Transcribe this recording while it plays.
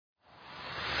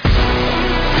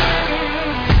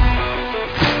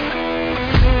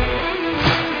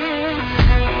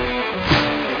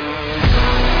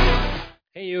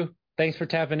Thanks for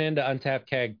tapping into Untapped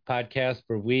CAG podcast,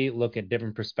 where we look at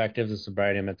different perspectives of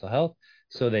sobriety and mental health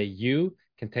so that you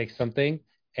can take something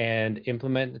and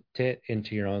implement it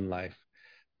into your own life.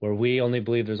 Where we only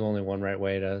believe there's only one right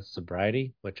way to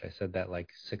sobriety, which I said that like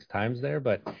 6 times there,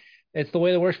 but it's the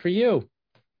way that works for you.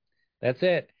 That's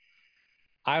it.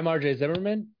 I'm RJ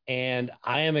Zimmerman, and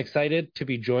I am excited to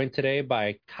be joined today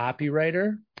by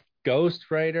copywriter,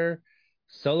 ghostwriter,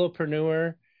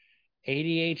 solopreneur,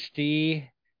 ADHD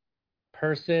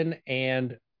person,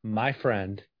 and my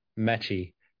friend,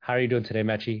 Mechi. How are you doing today,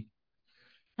 Mechi?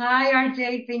 Hi,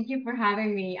 RJ. Thank you for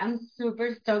having me. I'm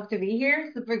super stoked to be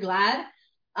here. Super glad.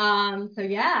 Basically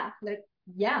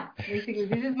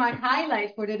this is my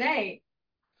highlight for today.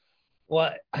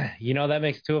 Well, that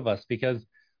makes two of us because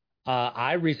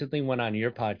I recently went on your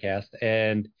podcast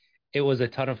and it was a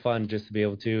ton of fun just to be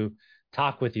able to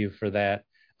talk with you for that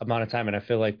amount of time. And I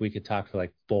feel like we could talk for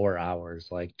like 4 hours,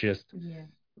 like just Yeah.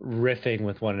 riffing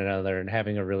with one another and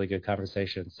having a really good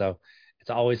conversation. So it's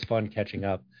always fun catching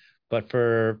up. But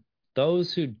for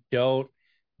those who don't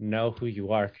know who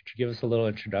you are, could you give us a little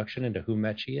introduction into who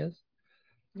Mechi is?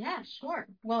 Yeah, sure.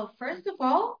 Well, first of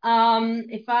all,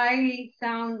 if I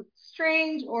sound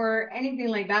strange or anything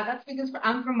like that, that's because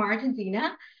I'm from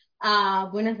Argentina,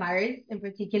 Buenos Aires in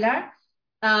particular.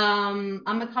 I'm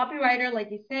a copywriter,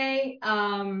 like you say.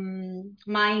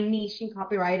 My niche in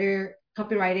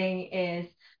copywriting is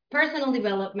personal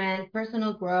development,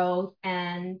 personal growth,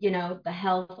 and the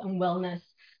health and wellness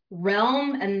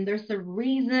realm. And there's a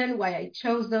reason why I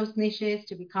chose those niches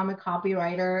to become a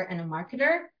copywriter and a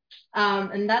marketer.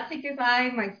 And that's because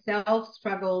I myself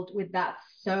struggled with that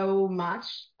so much,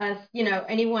 as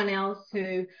anyone else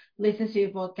who listens to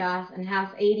your podcast and has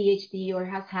ADHD or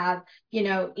has had,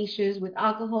 issues with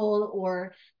alcohol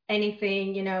or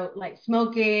anything, like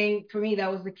smoking. For me, that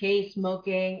was the case,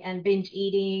 smoking and binge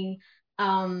eating.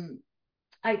 Um,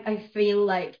 I feel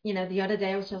like, the other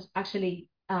day I was just actually,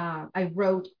 I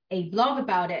wrote a blog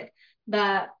about it,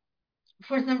 that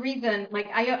for some reason, like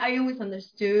I always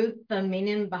understood the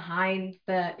meaning behind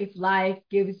the if life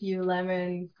gives you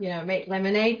lemons, make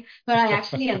lemonade. But I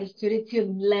actually understood it to a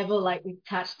level like it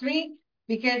touched me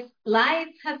because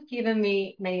life has given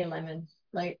me many lemons,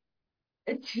 like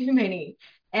too many.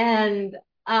 And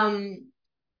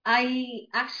I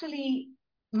actually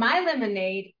my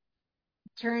lemonade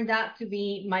turned out to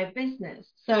be my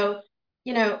business. So,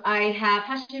 I have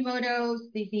Hashimoto's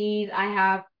disease, I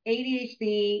have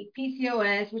ADHD,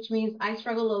 PCOS, which means I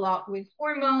struggle a lot with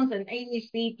hormones, and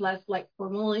ADHD plus like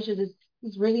hormonal issues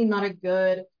is really not a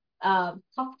good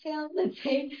cocktail, let's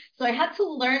say. So I had to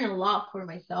learn a lot for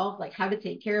myself, like how to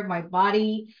take care of my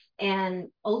body. And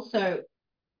also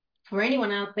for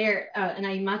anyone out there, and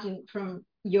I imagine from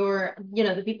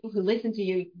the people who listen to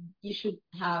you, you should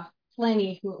have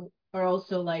plenty who are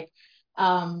also like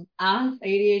us,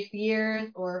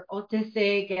 ADHDers or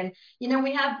autistic, and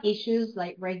we have issues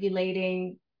like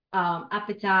regulating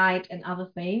appetite and other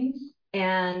things.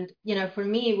 And for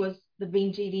me, it was the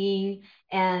binge eating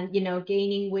and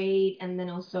gaining weight, and then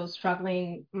also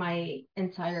struggling my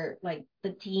entire like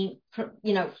the teen,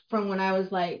 from when I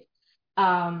was like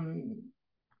um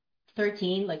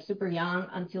 13, like super young,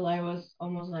 until I was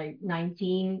almost like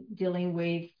 19, dealing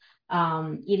with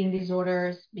eating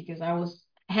disorders because I was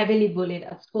heavily bullied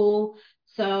at school.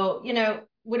 So,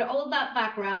 with all that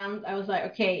background, I was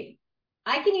like, okay,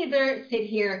 I can either sit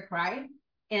here and cry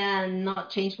and not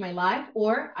change my life,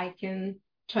 or I can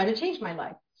try to change my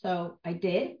life. So I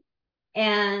did.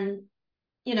 And,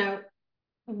 you know,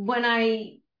 when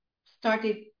I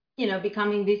started,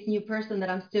 becoming this new person that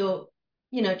I'm still,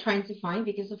 trying to find,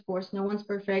 because of course no one's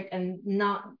perfect, and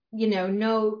not,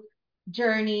 no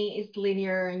journey is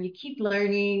linear, and you keep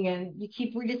learning and you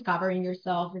keep rediscovering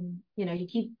yourself, and you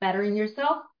keep bettering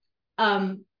yourself.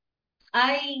 Um,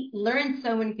 I learned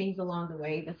so many things along the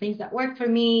way, the things that worked for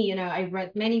me. I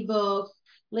read many books,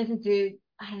 listened to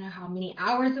I don't know how many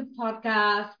hours of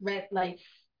podcasts, read like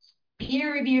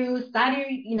peer reviews,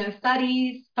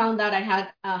 studies, found out I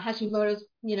had Hashimoto's,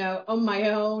 on my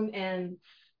own. And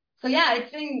so yeah,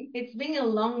 it's been a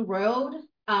long road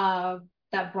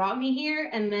that brought me here.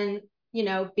 And then,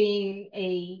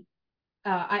 being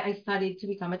I studied to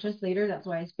become a translator. That's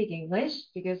why I speak English,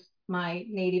 because my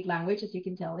native language, as you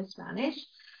can tell, is Spanish.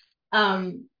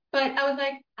 But I was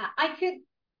like, I could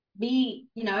be,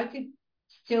 I could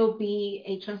still be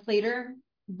a translator,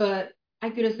 but I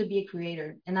could also be a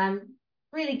creator. And I'm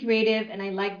really creative, and I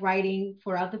like writing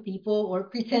for other people or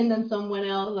pretend I'm someone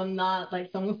else. I'm not like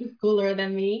someone who's cooler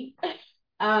than me.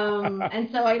 And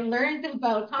so I learned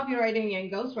about copywriting and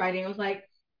ghostwriting. I was like,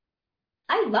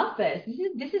 I love this.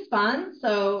 This is fun.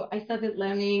 So I started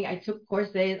learning. I took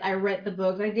courses. I read the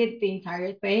books. I did the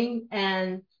entire thing,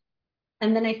 and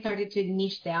then I started to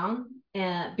niche down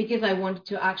because I wanted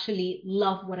to actually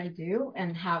love what I do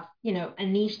and have a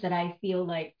niche that I feel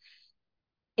like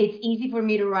it's easy for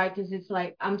me to write because it's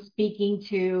like I'm speaking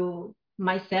to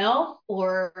myself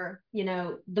or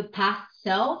the past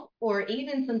self or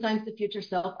even sometimes the future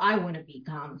self I want to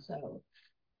become. So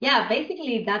yeah,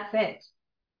 basically that's it.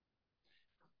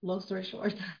 Long story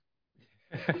short.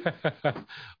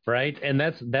 Right? And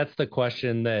that's the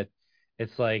question that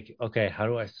it's like, okay, how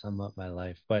do I sum up my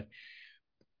life? But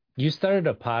you started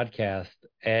a podcast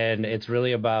and it's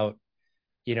really about,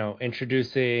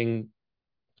 introducing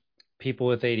people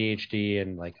with ADHD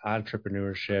and like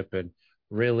entrepreneurship and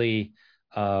really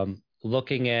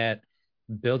looking at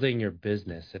building your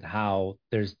business and how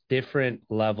there's different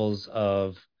levels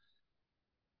of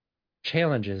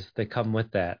challenges that come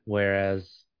with that. Whereas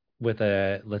with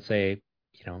let's say,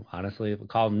 honestly, we'll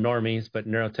call them normies, but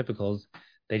neurotypicals,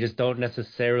 they just don't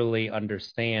necessarily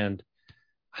understand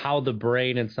how the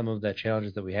brain and some of the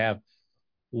challenges that we have.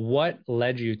 What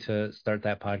led you to start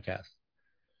that podcast?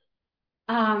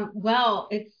 Well,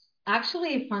 it's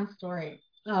actually a fun story.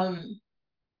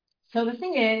 So the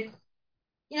thing is,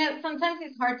 sometimes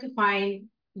it's hard to find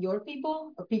your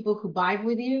people or people who vibe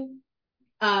with you.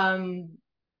 Um,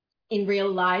 in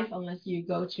real life unless you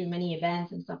go to many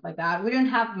events and stuff like that. We don't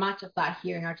have much of that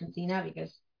here in Argentina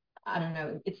because I don't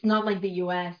know, it's not like the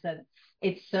US that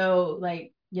it's so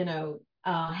like,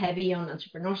 heavy on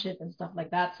entrepreneurship and stuff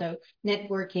like that. So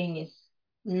networking is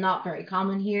not very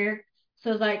common here.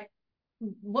 So it's like,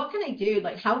 what can I do?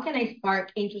 Like, how can I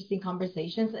spark interesting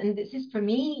conversations? And this is for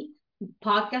me,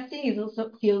 podcasting is also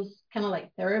feels kind of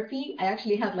like therapy. I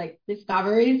actually had like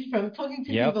discoveries from talking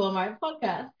to Yep. people on my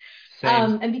podcast.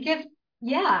 Same. And because,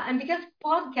 yeah, and because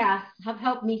podcasts have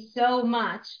helped me so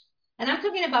much, and I'm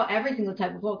talking about every single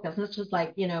type of podcast, not just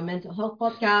like, mental health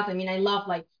podcast. I mean, I love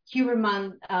like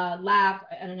Huberman Lab.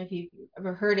 I don't know if you've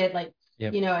ever heard it. Like,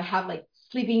 Yep. I have like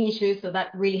sleeping issues, so that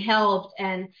really helped.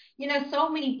 And, so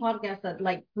many podcasts that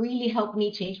like really helped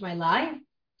me change my life.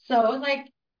 So I was like,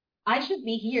 I should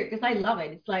be here because I love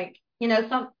it. It's like,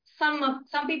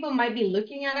 some people might be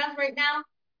looking at us right now,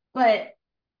 but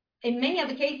in many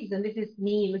other cases, and this is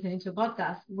me listening to a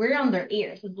podcast, we're on their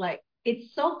ears. It's like,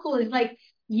 it's so cool. It's like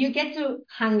you get to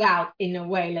hang out in a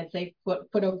way, let's say, quote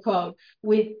unquote,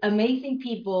 with amazing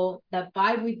people that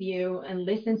vibe with you and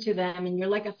listen to them. And you're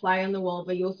like a fly on the wall,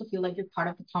 but you also feel like you're part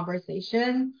of the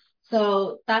conversation.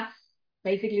 So that's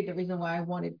basically the reason why I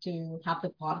wanted to have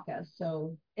the podcast.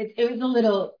 So it was a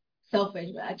little selfish,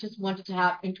 but I just wanted to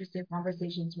have interesting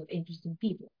conversations with interesting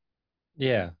people.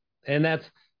 Yeah. And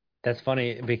that's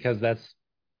funny because that's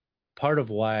part of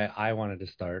why I wanted to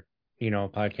start, a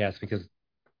podcast because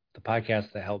the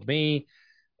podcast that helped me,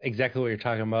 exactly what you're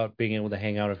talking about, being able to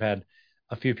hang out. I've had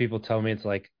a few people tell me it's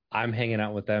like I'm hanging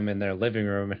out with them in their living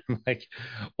room, and I'm like,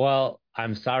 well,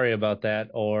 I'm sorry about that,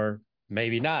 or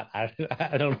maybe not.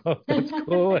 I don't know if that's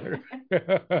cool or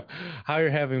how you're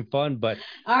having fun, but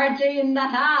RJ in the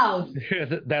house.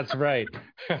 that's right.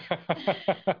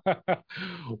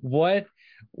 what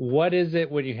what is it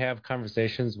when you have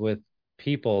conversations with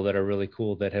people that are really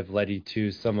cool that have led you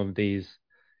to some of these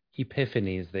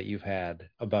epiphanies that you've had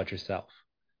about yourself?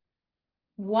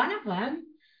 One of them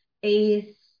is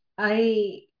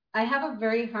I I have a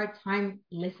very hard time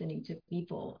listening to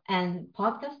people, and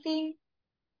podcasting,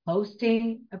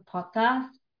 hosting a podcast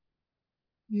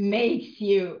makes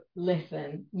you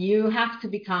listen. You have to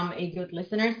become a good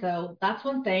listener. So that's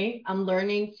one thing I'm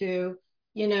learning to,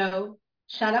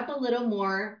 shut up a little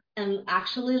more and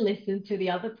actually listen to the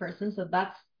other person. So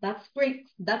that's great.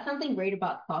 That's something great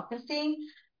about podcasting.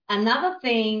 Another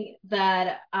thing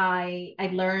that I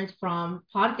learned from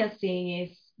podcasting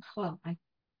is, oh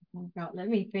God, let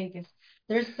me think.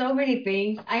 There's so many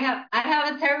things. I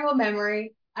have a terrible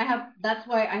memory. That's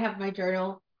why I have my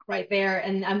journal right there,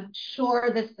 and I'm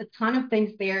sure there's a ton of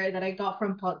things there that I got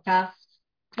from podcasts.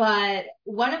 But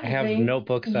one of I the have things,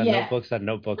 notebooks on yes, notebooks on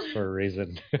notebooks for a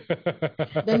reason.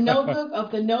 the notebook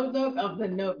of the notebook of the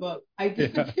notebook. I do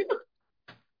Yeah. too.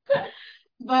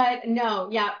 But no,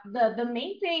 yeah, the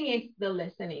main thing is the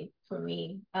listening for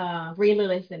me, really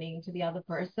listening to the other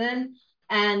person.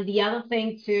 And the other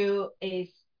thing too is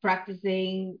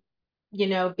practicing,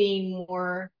 being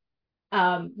more,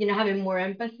 having more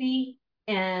empathy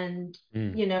and,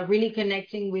 Mm. really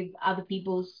connecting with other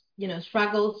people's,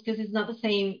 struggles, because it's not the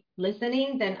same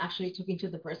listening than actually talking to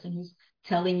the person who's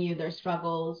telling you their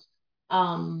struggles,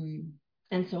 um,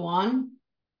 and so on.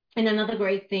 And another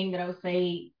great thing that I would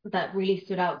say that really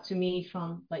stood out to me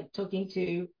from like talking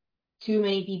to too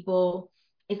many people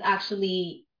is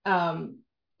actually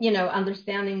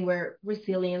understanding where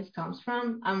resilience comes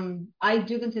from. I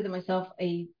do consider myself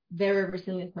a very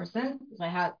resilient person because I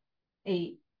had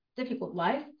a difficult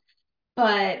life,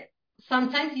 but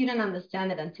sometimes you don't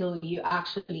understand it until you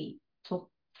actually talk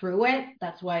through it.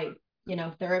 That's why,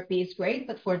 therapy is great,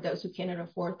 but for those who cannot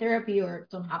afford therapy or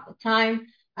don't have the time,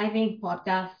 I think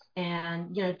podcasts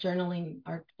and, journaling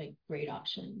are like great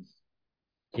options.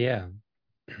 Yeah.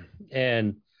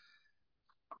 And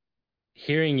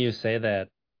hearing you say that,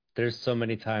 there's so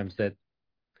many times that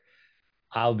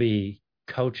I'll be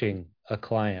coaching a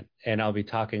client and I'll be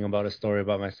talking about a story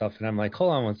about myself. And I'm like,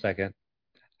 hold on one second.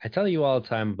 I tell you all the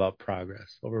time about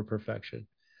progress over perfection.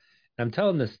 I'm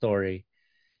telling this story,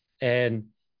 and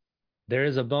there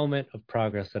is a moment of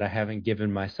progress that I haven't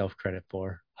given myself credit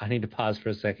for. I need to pause for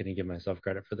a second and give myself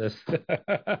credit for this. And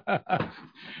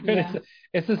Yeah.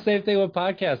 it's the same thing with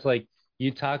podcasts. Like,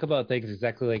 you talk about things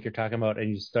exactly like you're talking about, and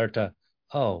you start to,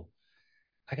 oh,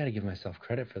 I got to give myself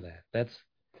credit for that.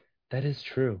 That is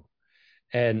true.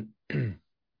 And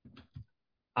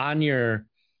on your,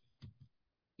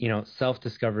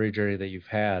 self-discovery journey that you've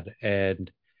had,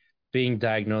 and being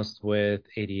diagnosed with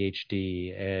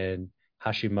ADHD and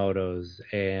Hashimoto's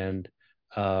and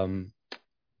um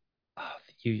oh,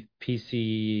 you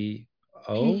PCO.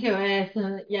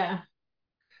 PCOS, yeah.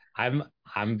 I'm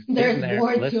I'm getting There's there.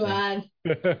 more to Listen. add.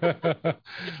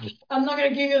 I'm not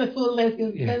gonna give you the full list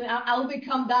because Yeah. then I'll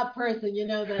become that person,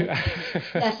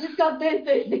 that yeah, she's got this,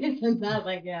 and that.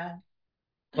 Like, yeah.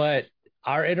 But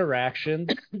our interactions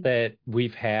that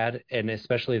we've had, and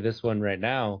especially this one right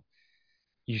now,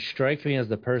 you strike me as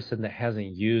the person that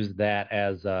hasn't used that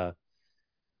as a,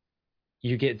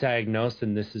 you get diagnosed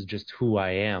and this is just who I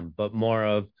am, but more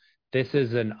of, this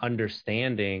is an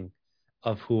understanding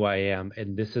of who I am,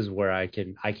 and this is where I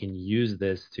can use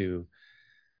this to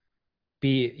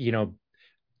be,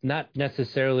 not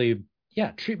necessarily,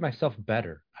 yeah, treat myself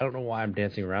better. I don't know why I'm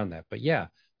dancing around that, but yeah,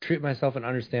 treat myself and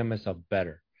understand myself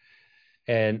better.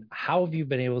 And how have you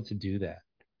been able to do that?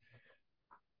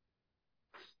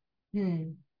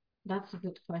 Hmm. That's a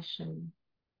good question.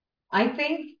 I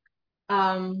think,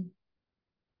 um,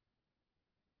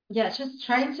 yeah, just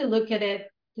trying to look at it.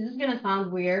 This is gonna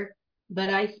sound weird, but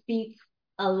I speak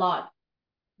a lot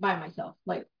by myself.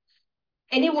 Like,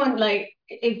 anyone, like,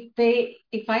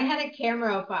 if I had a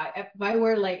camera, if I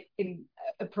were like in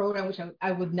a program which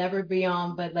I would never be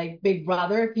on, but like Big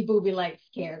Brother, people would be like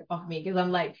scared of me because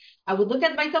I'm like, I would look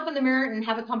at myself in the mirror and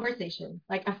have a conversation,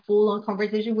 like a full on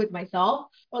conversation with myself,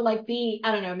 or like be,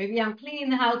 I don't know, maybe I'm cleaning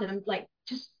the house and I'm like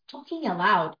just talking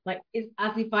aloud, like it's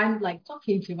as if I'm like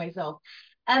talking to myself.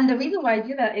 And the reason why I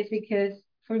do that is because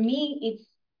for me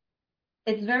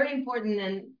it's very important,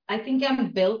 and I think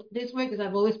I'm built this way because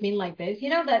I've always been like this,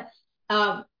 that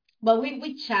um but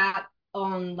we chat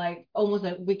on like almost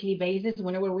a weekly basis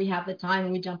whenever we have the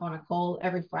time. We jump on a call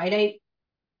every Friday,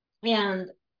 and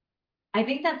I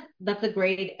think that's a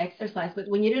great exercise. But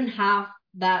when you don't have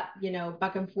that,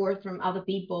 back and forth from other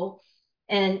people,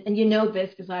 and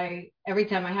this because I every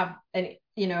time I have a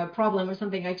problem or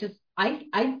something, I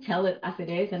tell it as it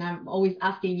is, and I'm always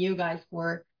asking you guys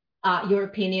for your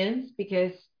opinions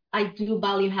because I do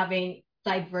value having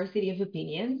diversity of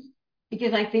opinions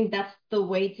because I think that's the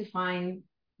way to find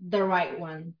the right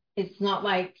one. It's not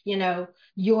like,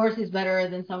 yours is better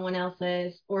than someone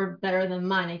else's or better than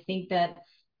mine. I think that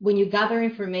when you gather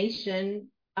information,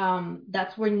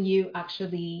 that's when you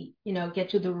actually, get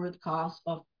to the root cause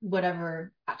of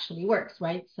whatever actually works,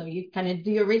 right? So you kind of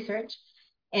do your research.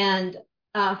 And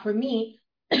for me,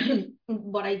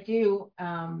 what I do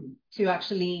to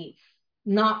actually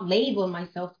not label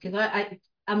myself, because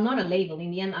I'm not a label. In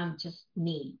the end, I'm just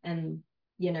me. And,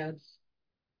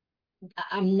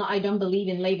 I don't believe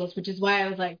in labels, which is why I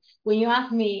was like, when you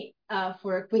asked me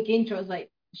for a quick intro, I was like,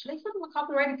 should I say I'm a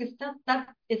copywriter? Because that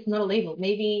is not a label.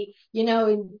 Maybe, in,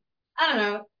 I don't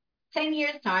know, 10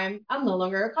 years time, I'm no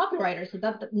longer a copywriter. So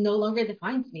that no longer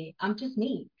defines me. I'm just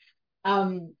me.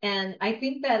 And I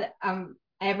think that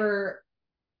ever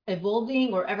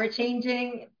evolving or ever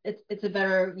changing. It's a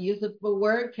better use of the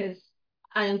word because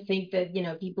I don't think that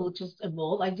people just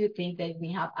evolve. I do think that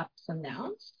we have ups and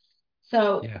downs.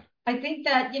 So Yeah. I think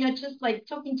that just like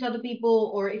talking to other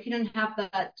people, or if you don't have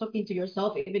that, talking to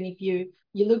yourself, even if you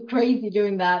look crazy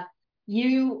doing that,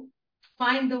 you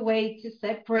find the way to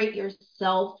separate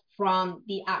yourself from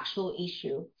the actual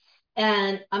issue.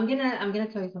 And I'm gonna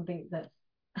tell you something that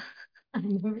I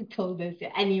never told this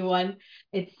to anyone.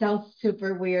 It sounds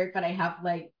super weird, but I have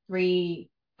like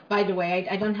three. By the way,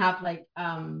 I don't have like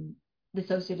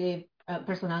dissociative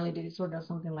personality disorder or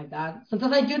something like that.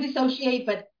 Sometimes I do dissociate,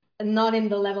 but not in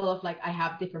the level of like I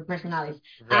have different personalities.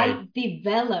 Right. I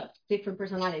developed different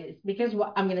personalities because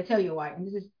what I'm going to tell you why, and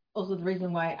this is also the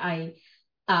reason why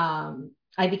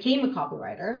I became a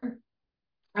copywriter.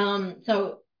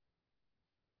 So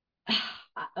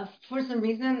for some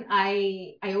reason,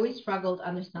 I always struggled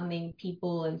understanding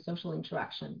people and social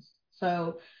interactions.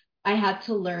 So I had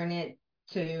to learn it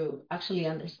to actually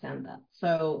understand that.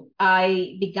 So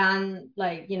I began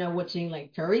like, watching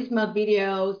like charisma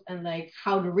videos and like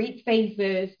how to read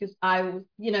faces because I was,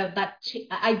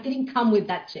 I didn't come with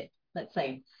that chip, let's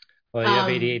say. Well, you have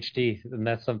Um, ADHD, and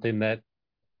that's something that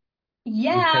we tend to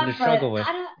yeah, but struggle with.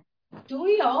 I don't, do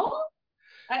we all?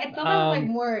 I thought that was like Um,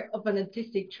 more of an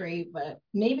artistic trait, but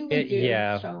maybe we do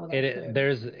yeah, struggle with that it too.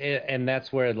 there's it, and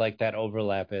that's where like that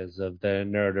overlap is of the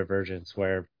neurodivergence,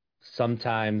 where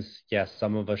sometimes, yes,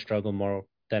 some of us struggle more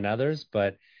than others,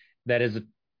 but that is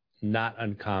not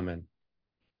uncommon,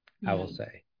 I will Yeah,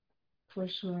 say. for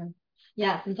sure.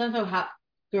 Yeah, sometimes I'll have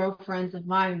girlfriends of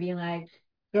mine being like,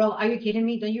 "Girl, are you kidding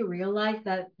me? Don't you realize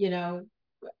that,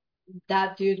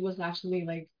 that dude was actually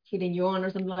like hitting you on or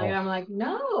something like that?" Oh, I'm like,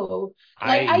 "No. I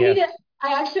Like I need yes, it.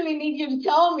 I actually need you to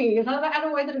tell me because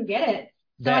otherwise I don't get it."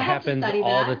 So I that had to happens study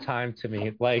all the that. time to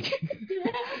me. Like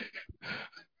Yeah.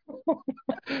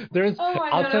 there's, Oh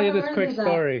my I'll God, tell I've you this never quick heard that.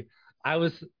 story. I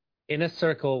was in a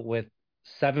circle with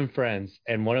 7 friends,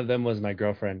 and one of them was my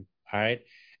girlfriend. All right.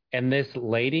 And this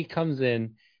lady comes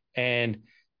in and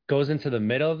goes into the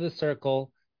middle of the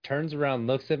circle, turns around,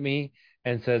 looks at me,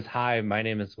 and says, "Hi, my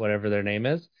name is whatever their name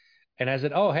is." And I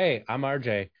said, "Oh, hey, I'm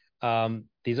RJ.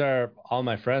 These are all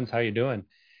my friends. How you doing?"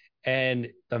 And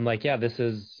I'm like, "Yeah, this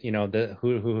is, the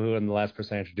who, and the last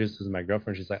person I introduced was my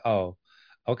girlfriend." She's like, "Oh,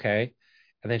 okay."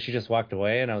 And then she just walked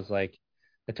away, and I was like,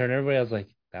 I turned to everybody, I was like,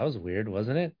 "That was weird,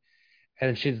 wasn't it?"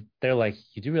 And they're like,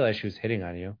 "You do realize she was hitting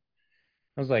on you?"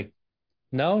 I was like,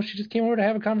 "No, she just came over to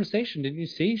have a conversation. Didn't you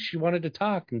see? She wanted to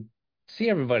talk and see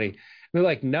everybody." And they're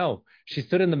like, "No, she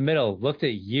stood in the middle, looked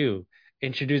at you,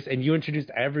 and you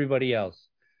introduced everybody else."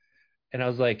 And I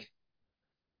was like,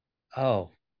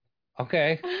 "Oh,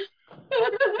 okay."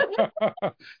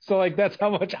 So like that's how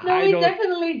much No, I we don't.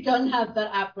 definitely don't have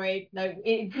that outbreak. No,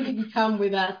 it didn't come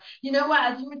with us. You know what?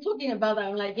 As you were talking about that,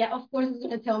 I'm like, yeah, of course it's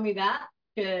gonna tell me that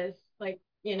because, like,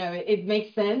 it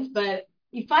makes sense. But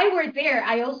if I were there,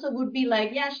 I also would be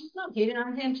like, yeah, she's not hitting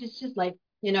on him. She's just like,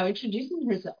 introducing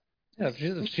herself. Yeah,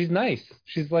 she's nice.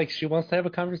 She's like she wants to have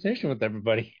a conversation with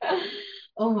everybody.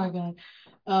 Oh my God.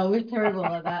 We're terrible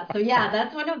at that. So yeah,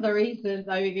 that's one of the reasons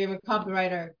I became a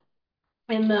copywriter.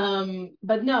 And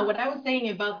but no, what I was saying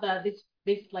about this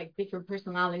like different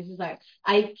personalities is like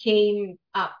I came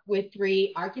up with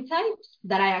three archetypes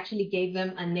that I actually gave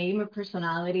them a name, a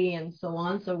personality, and so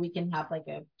on, so we can have like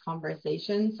a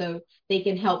conversation, so they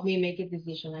can help me make a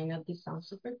decision. I know this sounds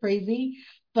super crazy,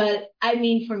 but I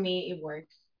mean for me it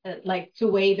works. Like to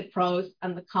weigh the pros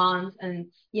and the cons,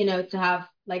 and to have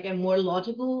like a more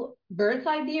logical bird's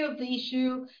eye view of the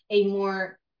issue, a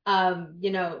more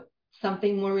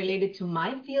something more related to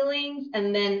my feelings,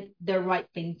 and then the right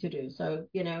thing to do. So,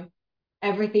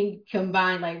 everything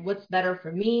combined, like what's better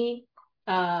for me,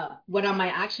 what am I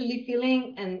actually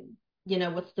feeling, and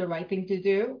what's the right thing to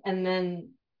do. And then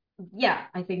yeah,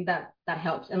 I think that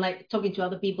helps. And like talking to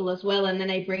other people as well. And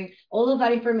then I bring all of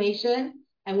that information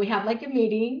and we have like a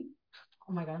meeting.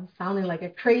 Oh my God, I'm sounding like a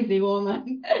crazy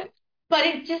woman. But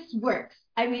it just works.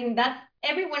 I mean, that's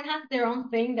everyone has their own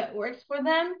thing that works for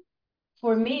them.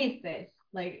 For me it's this,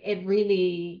 like it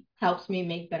really helps me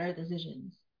make better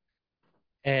decisions.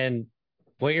 And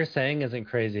what you're saying isn't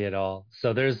crazy at all.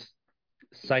 So there's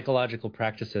psychological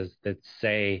practices that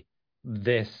say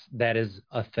that is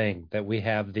a thing, that we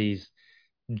have these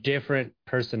different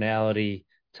personality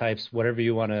types, whatever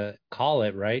you want to call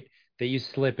it, right? That you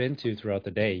slip into throughout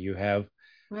the day. You have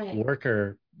Right.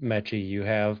 worker Mechi, you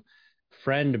have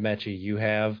friend Mechi, you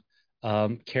have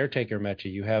caretaker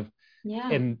Mechi, you have, Yeah.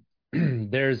 and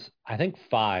there's, I think,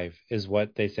 five is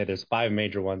what they say. There's five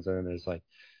major ones, and then there's like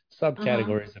Uh-huh.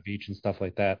 subcategories of each and stuff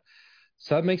like that.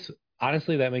 So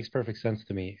honestly, that makes perfect sense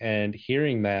to me. And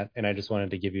hearing that, and I just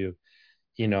wanted to give you,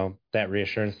 that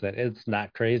reassurance that it's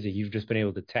not crazy. You've just been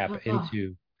able to tap Oh,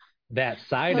 into that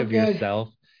side so of good. yourself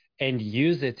and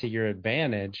use it to your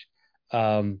advantage.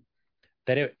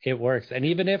 That it works. And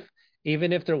even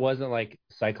if there wasn't like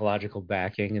psychological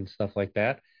backing and stuff like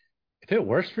that, if it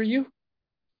works for you,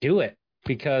 do it,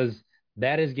 because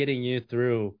that is getting you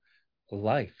through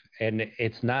life, and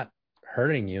it's not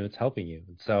hurting you, it's helping you.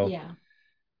 So Yeah.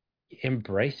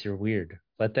 embrace your weird.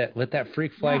 Let that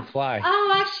freak flag Yeah. fly.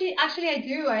 Oh, actually I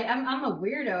do. I'm a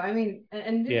weirdo. I mean,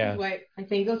 and this is Yeah. why I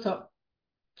think also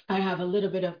I have a little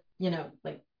bit of,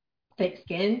 like thick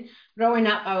skin. Growing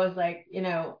up, I was like,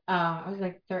 I was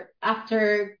like,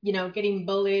 after, getting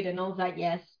bullied and all that,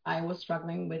 yes, I was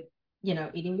struggling with,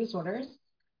 eating disorders.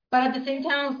 But at the same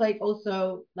time, I was like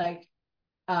also like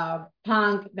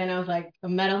punk, then I was like a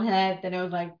metalhead, then I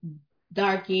was like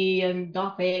darky and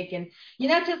gothic, and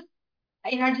just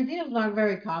in Argentina it's not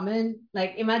very common.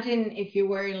 Like imagine if you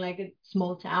were in like a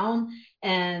small town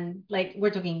and like we're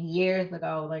talking years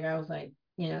ago, like I was like,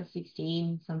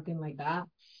 16, something like that.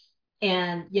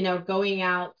 And, going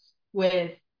out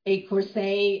with a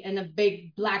corset and a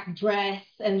big black dress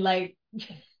and like,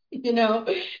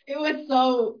 it was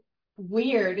so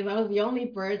weird because I was the only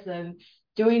person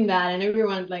doing that and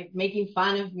everyone like making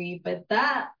fun of me. But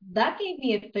that gave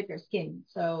me a thicker skin.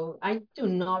 So I do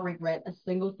not regret a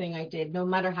single thing I did, no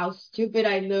matter how stupid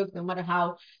I looked, no matter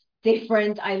how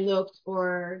different I looked,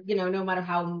 or, no matter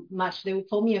how much they would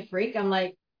call me a freak. I'm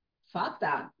like, fuck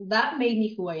that. That made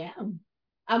me who I am.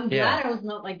 I'm Yeah. glad I was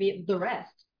not like the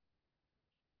rest.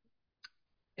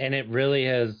 And it really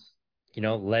has,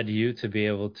 led you to be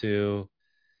able to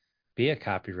be a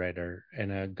copywriter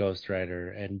and a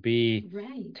ghostwriter and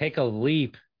Right. take a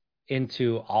leap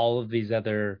into all of these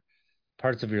other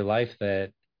parts of your life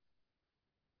that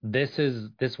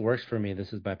this works for me.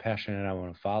 This is my passion and I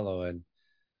want to follow. And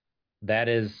that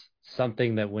is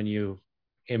something that when you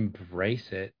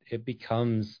embrace it, it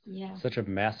becomes Yeah. such a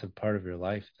massive part of your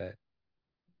life that,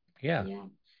 yeah, Yeah.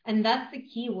 And that's the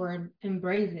key word,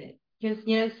 embrace it.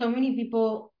 Because, so many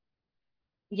people,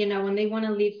 when they want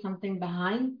to leave something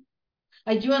behind,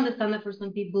 I do understand that for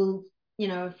some people,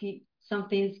 if some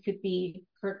things could be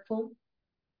hurtful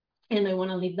and they want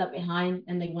to leave that behind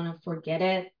and they want to forget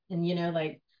it and,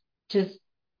 like just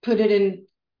put it in,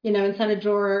 inside a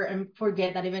drawer and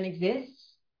forget that even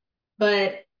exists.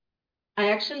 But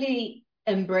I actually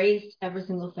embraced every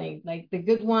single thing, like the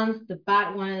good ones, the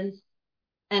bad ones.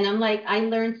 And I'm like, I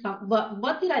learned some, but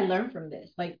what did I learn from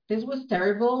this? Like, this was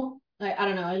terrible. Like, I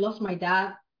don't know. I lost my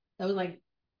dad. That was like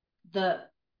the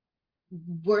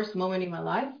worst moment in my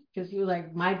life because he was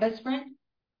like my best friend.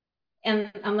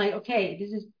 And I'm like, okay,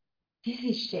 this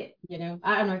is shit. I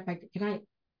don't know if can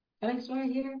I swear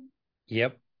here?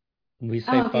 yep. We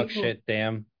say Oh, fuck, okay, cool. shit,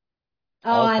 damn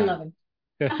Oh, all the I time. love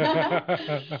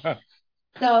him.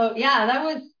 So yeah,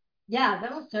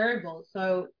 that was terrible.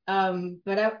 So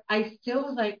but I still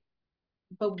was like,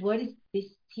 but what is this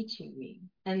teaching me?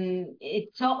 And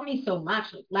it taught me so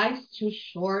much. Like life's too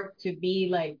short to be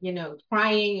like,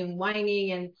 crying and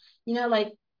whining and,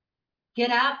 like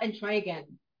get up and try again.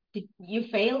 You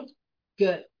failed?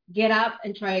 Good. Get up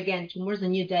and try again. Tomorrow's a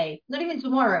new day. Not even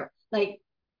tomorrow. Like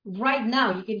right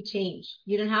now, you can change.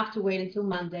 You don't have to wait until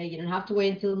Monday. You don't have to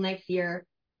wait until next year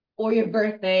or your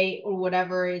birthday or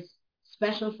whatever is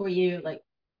special for you. Like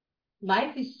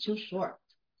life is too short.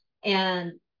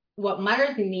 And what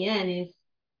matters in the end is,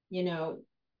 you know,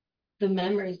 the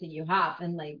memories that you have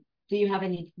and like, do you have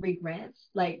any regrets?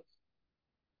 Like,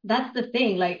 that's the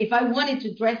thing. Like, if I wanted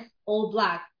to dress all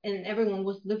black and everyone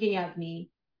was looking at me,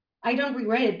 I don't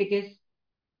regret it because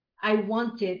I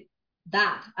wanted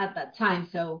that at that time.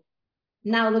 So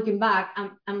now looking back,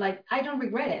 I'm like, I don't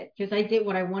regret it because I did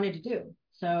what I wanted to do.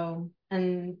 So,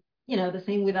 and the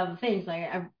same with other things. Like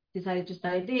I decided to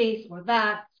study this or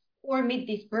that or meet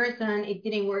this person. It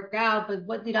didn't work out, but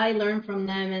what did I learn from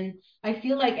them? And I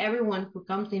feel like everyone who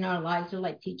comes in our lives are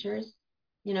like teachers,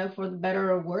 for the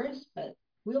better or worse, but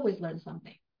we always learn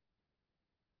something.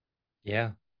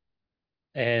 Yeah.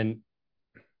 And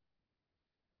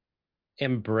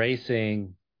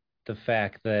embracing the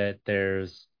fact that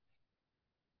there's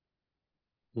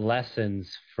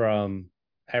lessons from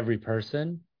every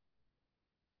person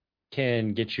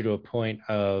can get you to a point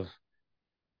of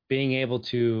being able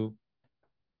to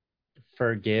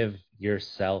forgive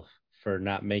yourself for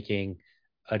not making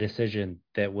a decision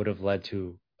that would have led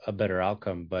to a better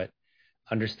outcome, but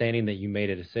understanding that you made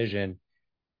a decision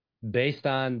based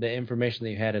on the information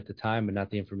that you had at the time and not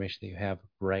the information that you have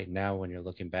right now when you're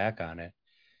looking back on it.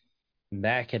 And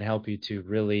that can help you to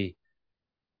really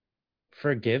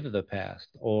forgive the past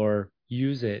or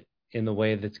use it in the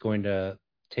way that's going to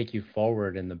take you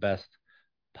forward in the best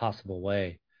possible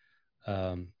way.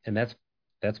 And that's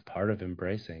part of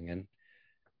embracing and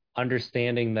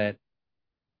understanding that,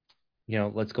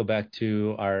 let's go back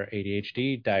to our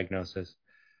ADHD diagnosis.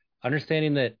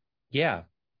 Understanding that, yeah,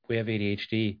 we have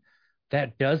ADHD.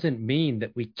 That doesn't mean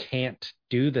that we can't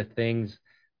do the things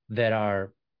that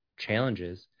are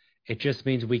challenges. It just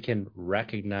means we can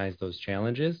recognize those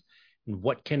challenges and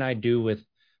what can I do with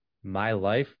my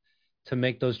life to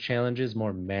make those challenges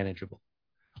more manageable?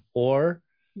 Or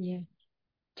Yeah.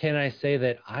 can I say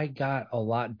that I got a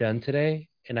lot done today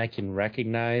and I can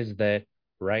recognize that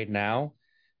right now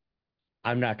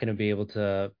I'm not going to be able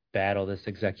to battle this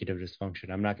executive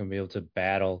dysfunction. I'm not going to be able to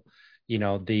battle,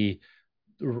 the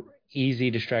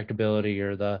easy distractibility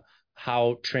or the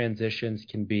how transitions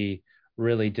can be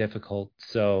really difficult.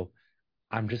 So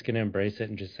I'm just going to embrace it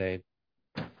and just say,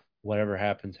 whatever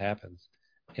happens, happens.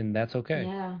 And that's okay.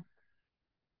 Yeah.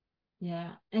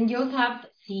 Yeah. And you also have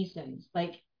seasons.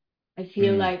 Like I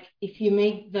feel Mm, like if you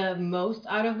make the most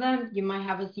out of them, you might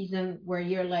have a season where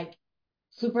you're like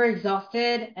super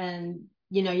exhausted and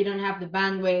you don't have the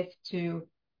bandwidth to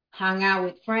hang out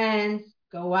with friends,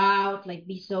 go out, like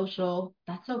be social.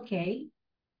 That's okay.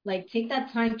 Like take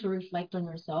that time to reflect on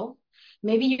yourself.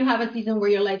 Maybe you have a season where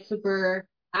you're like super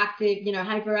active,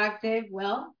 hyperactive.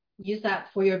 Well, use that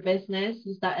for your business,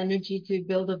 use that energy to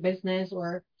build a business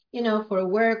or, for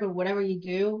work or whatever you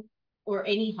do, or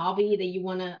any hobby that you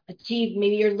want to achieve.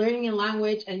 Maybe you're learning a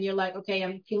language and you're like, okay,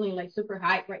 I'm feeling like super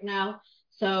hype right now.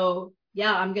 So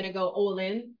yeah, I'm gonna go all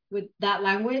in with that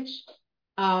language.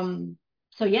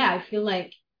 So yeah, I feel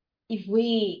like if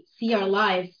we see our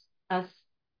lives as,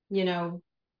 you know,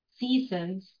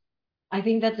 seasons, I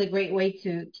think that's a great way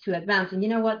to advance. And you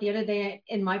know what? The other day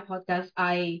in my podcast,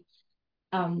 I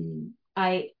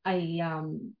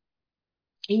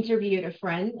interviewed a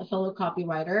friend, a fellow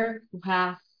copywriter who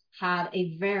has had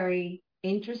a very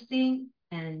interesting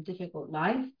and difficult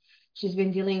life. She's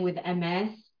been dealing with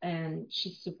MS and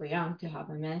she's super young to have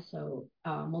MS, so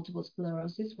multiple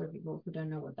sclerosis for people who don't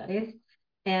know what that is.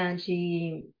 And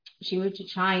she moved to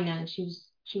China and she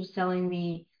was telling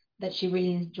me that she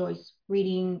really enjoys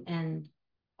reading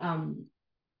um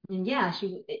and yeah,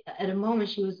 she at a moment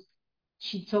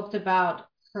she talked about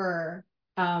her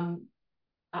um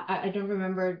I don't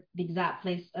remember the exact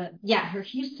place. Yeah, her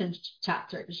Houston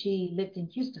chapter. She lived in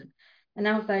Houston, and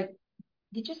I was like,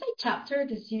 "Did you say chapter?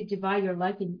 Because you divide your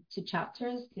life into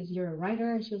chapters because you're a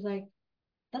writer?" And she was like,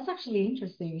 "That's actually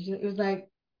interesting." It was like,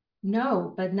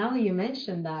 "No, but now that you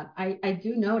mentioned that, I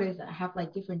do notice that I have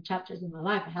like different chapters in my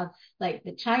life. I have like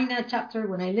the China chapter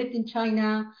when I lived in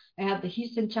China. I have the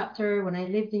Houston chapter when I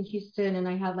lived in Houston, and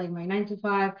I had like my 9 to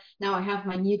 5. Now I have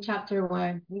my new chapter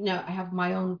where I have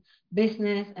my own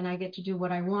business and I get to do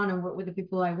what I want and work with the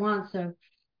people I want. So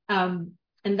um,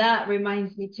 and that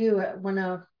reminds me too, one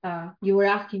of you were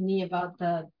asking me about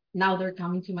now they're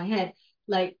coming to my head,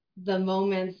 like the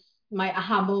moments, my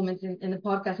aha moments in the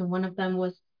podcast. And one of them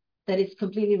was that it's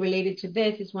completely related to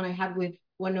this is when I had with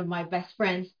one of my best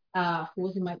friends, who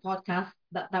was in my podcast.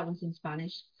 That one's in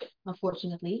Spanish,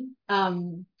 unfortunately.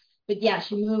 But yeah,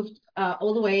 she moved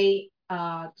all the way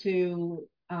to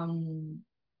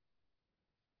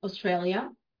Australia.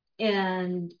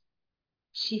 And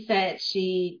she said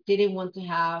she didn't want to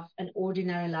have an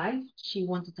ordinary life. She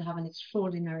wanted to have an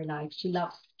extraordinary life. She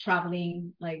loves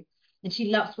traveling, like, and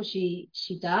she loves what she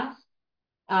does.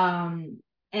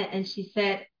 And she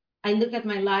said, I look at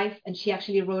my life, and she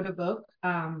actually wrote a book.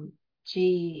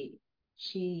 She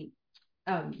she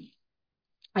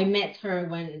I met her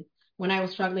when I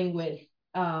was struggling with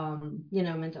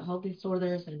mental health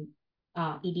disorders and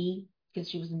ED because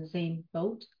she was in the same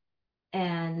boat,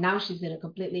 and now she's at a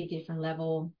completely different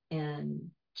level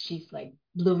and she's like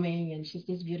blooming and she's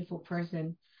this beautiful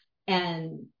person.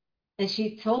 And and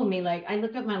she told me, like, I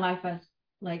look at my life as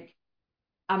like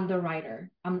I'm the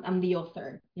writer, I'm the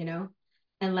author,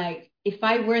 and like if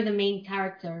I were the main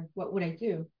character, what would I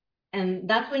do? And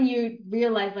that's when you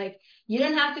realize, like, you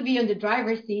don't have to be on the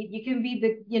driver's seat. You can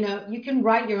be you can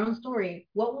write your own story.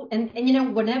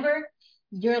 And whenever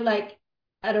you're like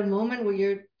at a moment where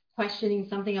you're questioning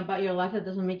something about your life that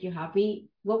doesn't make you happy,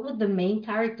 what would the main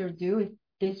character do if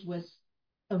this was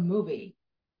a movie?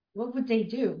 What would they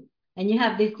do? And you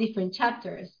have these different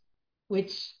chapters,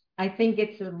 which I think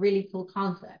it's a really cool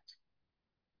concept.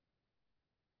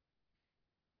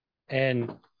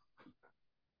 and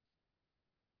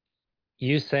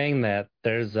you saying that,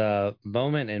 there's a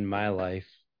moment in my life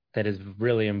that is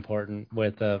really important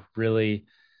with a really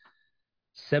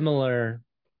similar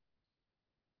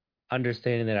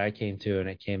understanding that I came to, and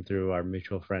it came through our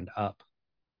mutual friend Up,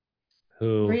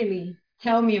 who Really,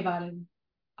 tell me about it.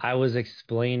 I was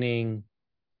explaining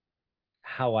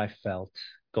how I felt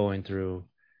going through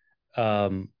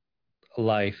um,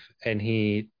 life, and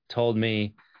he told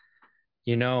me,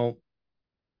 you know,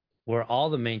 we're all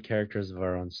the main characters of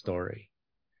our own story,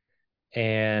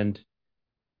 and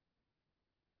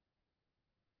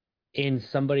in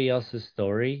somebody else's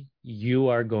story, you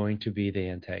are going to be the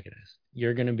antagonist.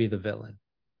 You're going to be the villain,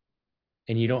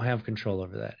 and you don't have control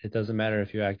over that. It doesn't matter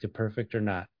if you acted perfect or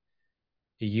not.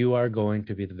 You are going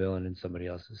to be the villain in somebody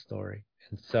else's story.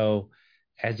 And so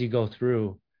as you go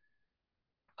through,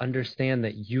 understand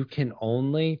that you can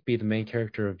only be the main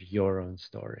character of your own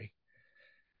story.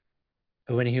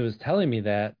 When he was telling me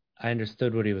that, I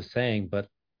understood what he was saying, but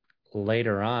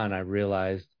later on, I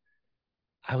realized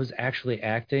I was actually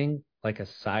acting like a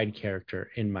side character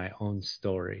in my own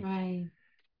story. Right.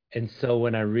 And so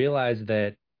when I realized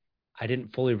that I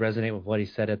didn't fully resonate with what he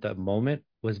said at the moment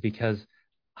was because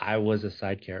I was a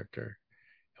side character.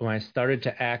 And when I started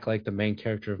to act like the main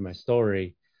character of my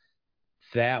story,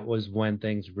 that was when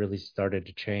things really started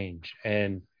to change.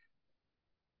 And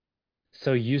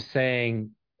so you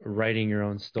saying writing your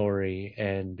own story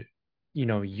and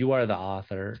you are the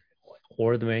author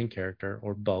or the main character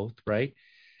or both, right?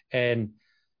 And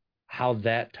how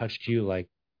that touched you, like,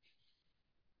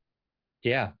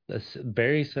 yeah, that's a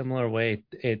very similar way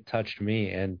it touched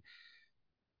me. And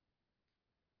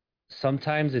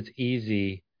sometimes it's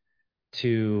easy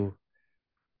to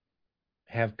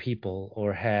have people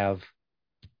or have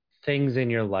things in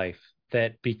your life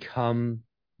that become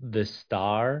the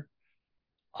star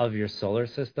of your solar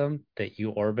system that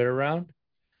you orbit around.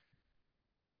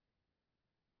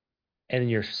 And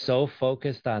you're so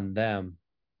focused on them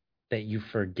that you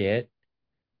forget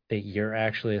that you're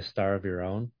actually a star of your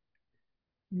own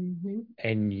Mm-hmm.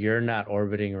 and you're not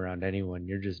orbiting around anyone.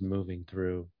 You're just moving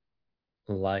through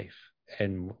life.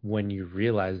 And when you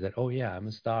realize that, oh, yeah, I'm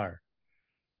a star,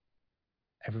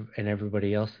 and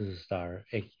everybody else is a star,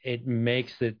 it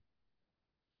makes it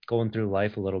going through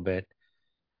life a little bit.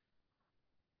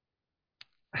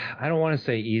 I don't want to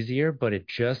say easier, but it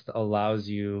just allows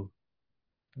you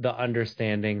the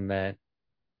understanding that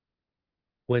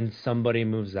when somebody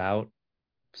moves out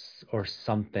or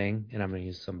something, and I'm going to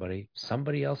use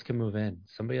somebody else can move in.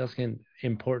 Somebody else can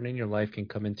important in your life can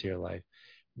come into your life.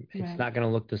 It's Right. not going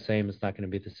to look the same. It's not going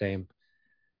to be the same,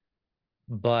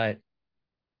 but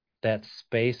that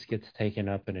space gets taken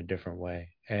up in a different way.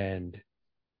 And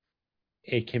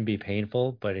it can be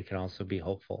painful, but it can also be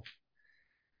hopeful.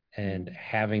 And Yeah.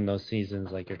 having those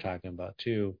seasons like you're talking about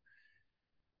too,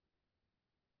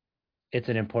 it's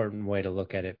an important way to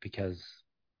look at it because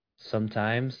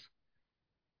sometimes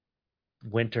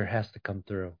winter has to come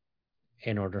through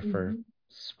in order for Mm-hmm.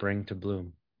 spring to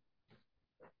bloom.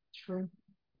 True.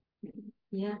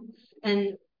 Yeah.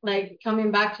 And like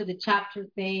coming back to the chapter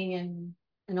thing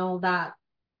and all that,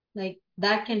 like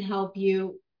that can help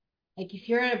you. Like if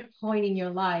you're at a point in your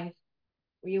life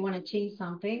where you want to change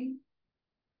something,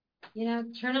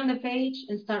 turn on the page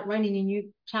and start writing a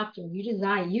new chapter. You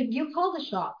design, you call the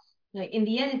shots. Like in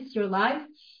the end, it's your life,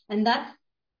 and that's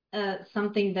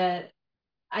something that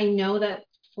I know that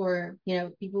for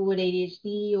people with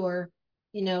ADHD or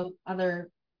other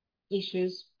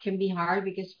issues can be hard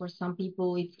because for some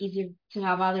people it's easier to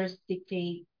have others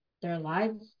dictate their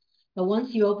lives. But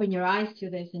once you open your eyes to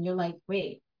this and you're like,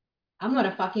 wait, I'm not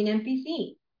a fucking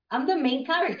NPC. I'm the main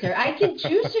character. I can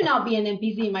choose to not be an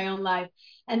NPC in my own life.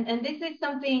 And this is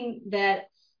something that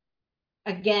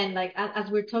again, like as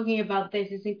we're talking about this,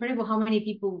 it's incredible how many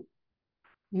people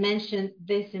mentioned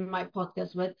this in my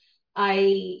podcast. But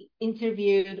I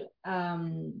interviewed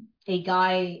a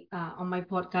guy on my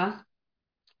podcast,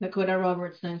 Dakota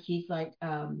Robertson. He's like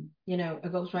a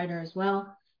ghostwriter as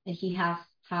well. And he has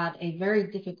had a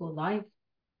very difficult life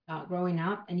growing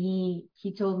up, and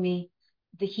he told me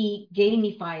that he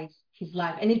gamifies his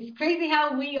life, and it's crazy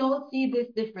how we all see this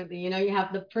differently. You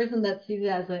have the person that sees it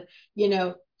as a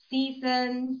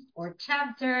seasons or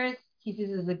chapters. He sees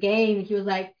it as a game. He was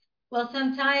like, well,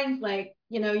 sometimes like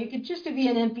you can choose to be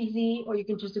an NPC or you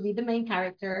can choose to be the main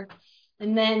character.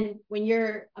 And then when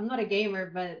I'm not a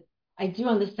gamer, but I do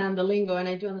understand the lingo and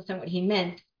I do understand what he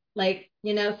meant. Like,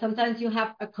 sometimes you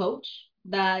have a coach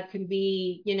that can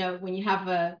be, when you have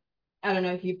I don't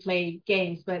know if you play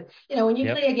games, but when you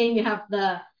Yep. play a game, you have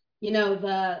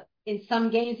in some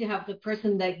games you have the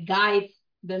person that guides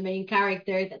the main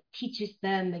character, that teaches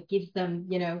them, that gives them,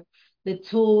 the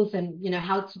tools and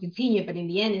how to continue. But in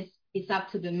the end, it's up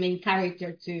to the main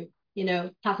character to,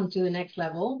 pass on to the next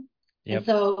level. And Yep.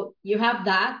 so you have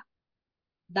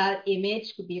that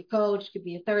image could be a coach, could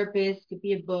be a therapist, could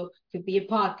be a book, could be a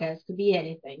podcast, could be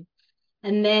anything.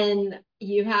 And then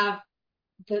you have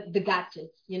the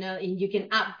gadgets, and you can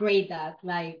upgrade that,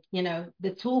 like,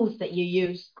 the tools that you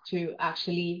use to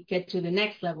actually get to the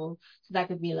next level. So that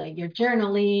could be like your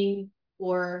journaling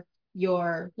or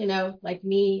your, like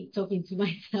me talking to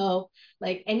myself,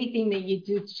 like anything that you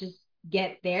do to just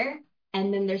get there.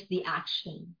 And then there's the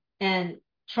action and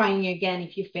trying again.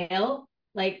 If you fail,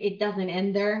 like it doesn't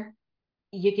end there.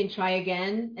 You can try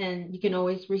again and you can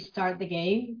always restart the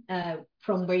game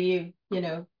from where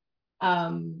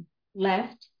um,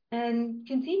 left and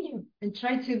continue and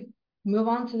try to move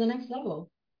on to the next level.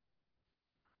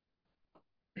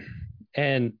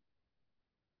 And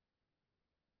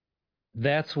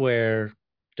that's where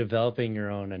developing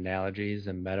your own analogies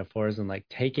and metaphors and like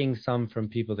taking some from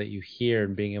people that you hear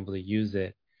and being able to use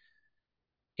it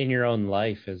in your own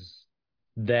life is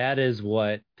that is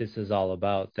what this is all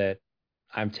about, that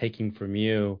I'm taking from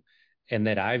you and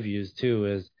that I've used too,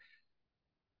 is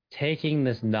taking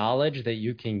this knowledge that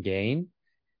you can gain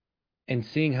and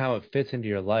seeing how it fits into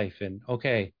your life. And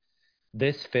okay,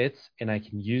 this fits and I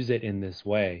can use it in this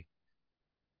way.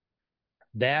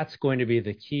 That's going to be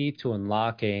the key to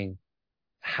unlocking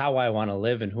how I want to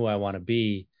live and who I want to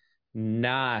be,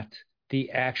 not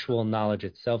the actual knowledge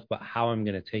itself, but how I'm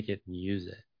going to take it and use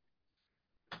it.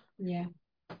 Yeah,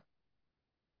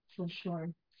 for sure.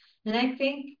 And I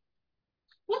think,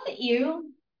 was it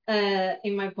you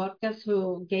in my podcast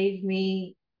who gave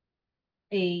me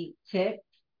a tip?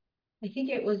 I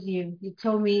think it was you. You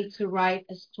told me to write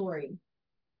a story.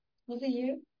 Was it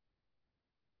you on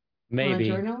a Maybe.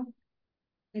 journal?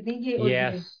 I think it was you.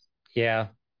 Yes. Yeah.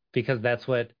 Because that's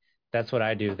what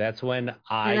I do. That's when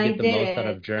I And I get the did most out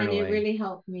of it, and it journaling. really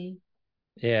helped me.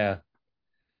 Yeah.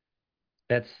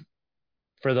 That's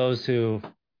for those who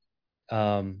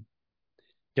um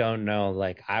don't know,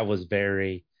 like I was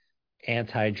very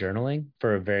anti-journaling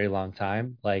for a very long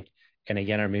time. Like, and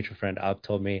again, our mutual friend Up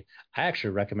told me, I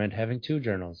actually recommend having two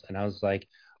journals. And I was like,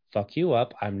 fuck you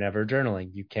Up. I'm never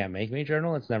journaling. You can't make me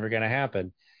journal. It's never gonna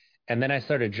happen. And then I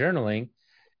started journaling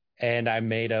and I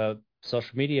made a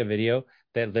social media video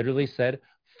that literally said,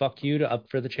 fuck you to Up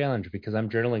for the challenge because I'm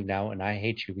journaling now and I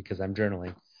hate you because I'm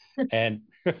journaling. And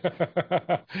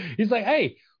he's like,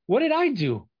 hey, what did I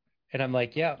do? And I'm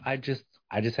like, yeah, I just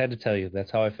had to tell you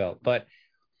that's how I felt. But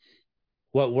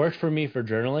what worked for me for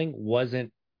journaling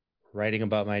wasn't writing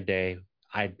about my day.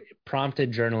 I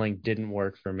prompted journaling didn't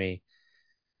work for me.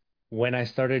 When I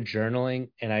started journaling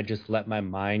and I just let my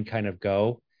mind kind of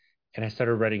go and I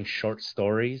started writing short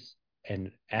stories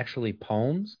and actually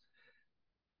poems,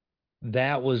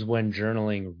 that was when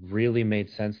journaling really made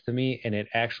sense to me. And it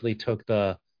actually took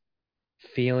the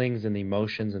feelings and the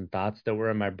emotions and thoughts that were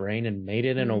in my brain and made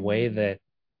it in a way Mm, that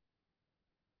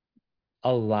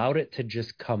allowed it to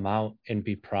just come out and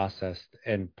be processed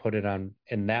and put it on.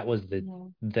 And yeah.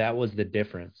 that was the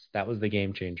difference. That was the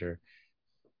game changer.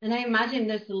 And I imagine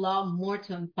there's a lot more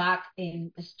to unpack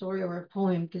in a story or a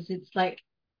poem because it's like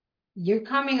you're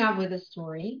coming up with a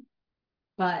story,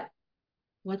 but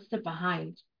what's the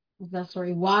behind of that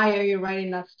story? Why are you writing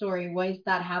that story? Why is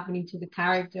that happening to the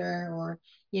character? Or,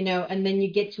 and then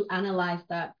you get to analyze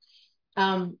that.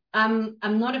 I'm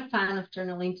not a fan of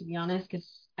journaling to be honest, because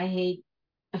I hate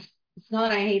it's not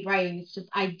that I hate writing, it's just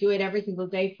I do it every single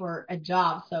day for a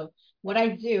job. So what I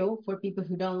do for people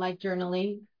who don't like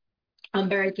journaling, I'm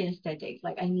very kinesthetic.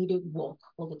 Like I need to walk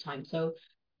all the time. So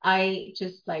I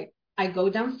just like I go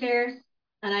downstairs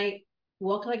and I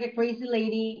walk like a crazy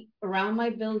lady around my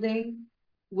building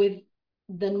with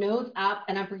the notes up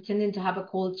and I'm pretending to have a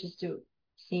cold just to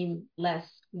seem less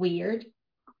weird.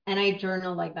 And I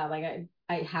journal like that. Like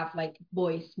I have like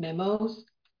voice memos.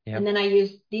 And Yep. then I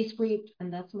use this script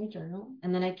and that's my journal.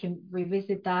 And then I can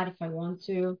revisit that if I want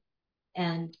to,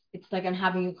 and it's like I'm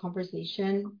having a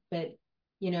conversation, but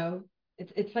you know,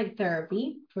 it's like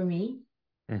therapy for me.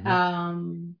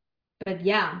 Mm-hmm. But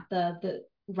yeah, the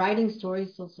writing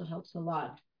stories also helps a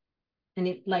lot, and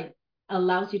it like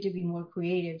allows you to be more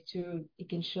creative too. It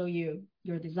can show you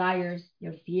your desires,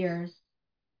 your fears.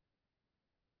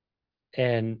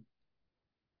 And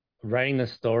writing the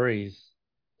stories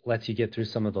lets you get through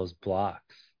some of those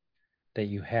blocks that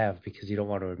you have because you don't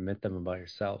want to admit them about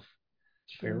yourself.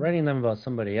 But you're True. writing them about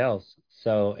somebody else.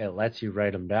 So it lets you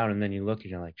write them down. And then you look and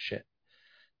you're like, shit,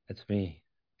 that's me.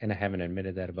 And I haven't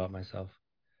admitted that about myself.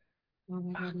 Oh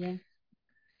my God, Fuck. yeah. And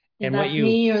And what that's you,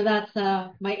 me, or that's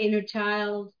my inner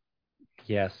child.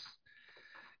 yes,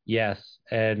 yes.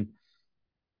 And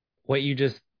what you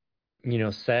just,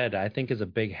 said, I think is a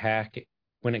big hack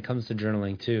when it comes to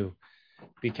journaling too,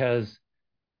 because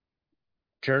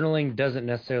journaling doesn't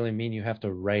necessarily mean you have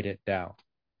to write it down.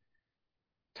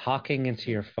 Talking into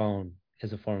your phone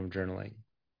is a form of journaling.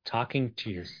 Talking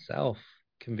to yourself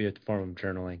can be a form of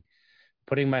journaling.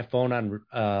 Putting my phone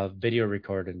on video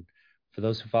record, and for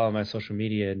those who follow my social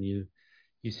media and you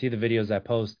see the videos I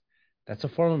post, that's a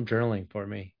form of journaling for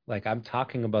me. Like I'm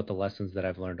talking about the lessons that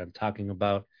I've learned. I'm talking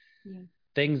about Yeah.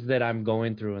 things that I'm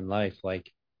going through in life,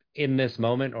 like in this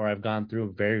moment or I've gone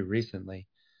through very recently.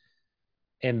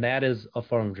 And that is a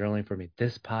form of journaling for me.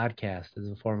 This podcast is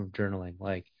a form of journaling.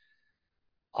 Like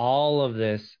all of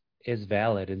this is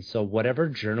valid. And so whatever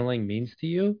journaling means to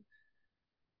you,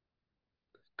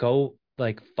 go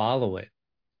like follow it,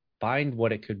 find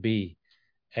what it could be.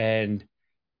 And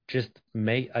just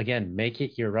make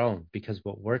it your own, because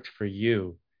what works for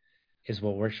you is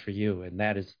what works for you. And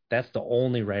that's the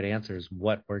only right answer, is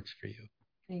what works for you.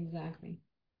 Exactly.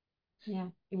 Yeah.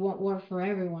 It won't work for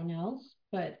everyone else,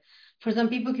 but for some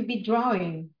people it could be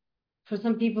drawing. For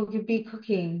some people it could be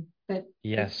cooking. But it's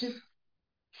Yes. just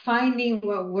finding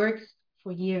what works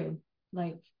for you.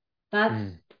 Like that's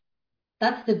Mm,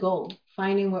 that's the goal.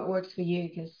 Finding what works for you,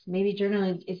 because maybe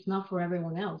journaling is not for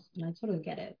everyone else. And I totally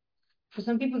get it. For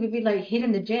some people it could be like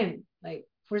hitting the gym. Like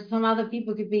for some other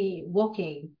people it could be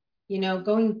walking,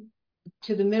 going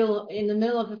to the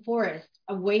middle of the forest,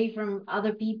 away from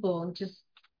other people, and just,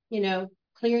 you know,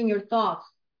 clearing your thoughts.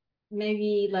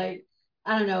 Maybe like,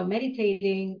 I don't know,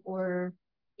 meditating, or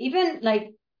even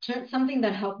like something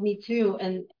that helped me too,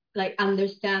 and like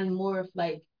understand more of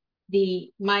like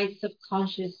the my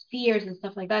subconscious fears and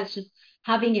stuff like that. It's just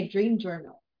having a dream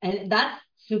journal. And that's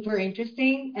super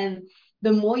interesting. And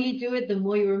the more you do it, the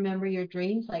more you remember your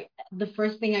dreams. Like the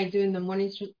first thing I do in the morning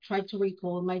is try to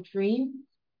recall my dream.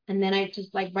 And then I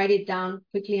just like write it down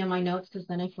quickly on my notes, because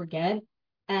then I forget.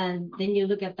 And then you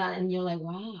look at that and you're like,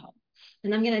 wow.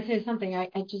 And I'm gonna tell you something. I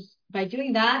just, by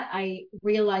doing that, I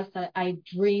realized that I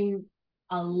dream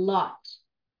a lot.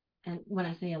 And when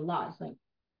I say a lot, it's like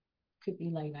could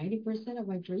be like 90% of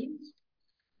my dreams,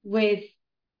 with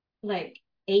like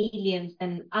aliens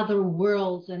and other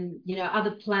worlds, and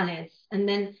other planets. And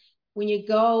then when you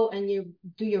go and you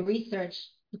do your research,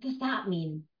 what does that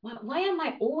mean? Why am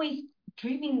I always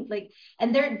dreaming like,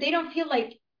 and they don't feel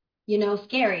like,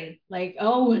 scary, like,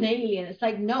 oh, an alien. It's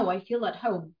like, no, I feel at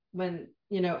home when,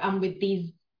 I'm with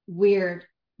these weird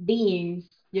beings,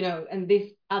 and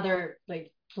these other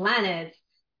like planets.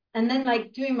 And then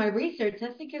like doing my research,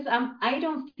 that's because I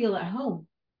don't feel at home.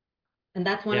 And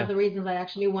that's one of yeah. the reasons I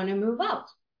actually want to move out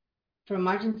from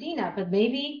Argentina. But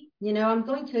maybe, I'm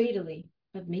going to Italy,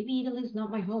 but maybe Italy is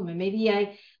not my home. And maybe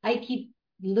I keep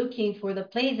looking for the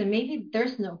place, and maybe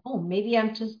there's no home. Maybe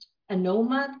I'm just a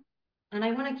nomad and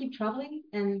I want to keep traveling.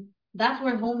 And that's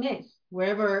where home is,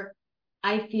 wherever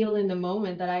I feel in the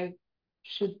moment that I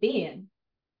should be in.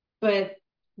 But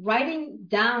writing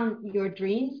down your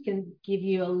dreams can give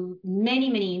you many,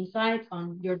 many insights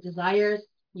on your desires,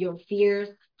 your fears,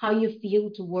 how you feel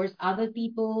towards other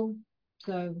people.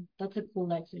 So that's a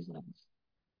cool exercise.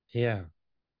 Yeah.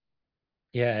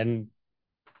 Yeah. And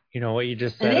what you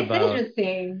just And said it's about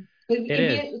interesting because it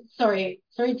if is. you, sorry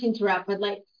to interrupt, but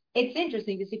like it's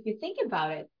interesting because if you think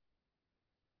about it,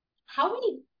 how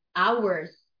many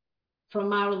hours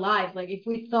from our life, like if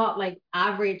we thought like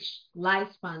average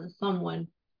lifespan of someone,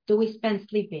 do we spend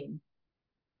sleeping?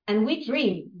 And we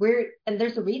dream, and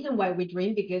there's a reason why we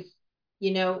dream, because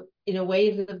in a way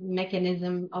it's a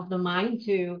mechanism of the mind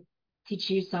to teach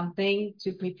you something,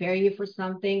 to prepare you for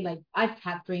something. Like I've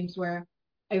had dreams where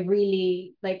I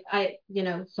really like,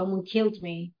 someone killed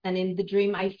me, and in the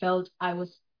dream I felt I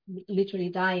was literally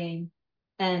dying.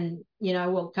 And I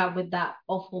woke up with that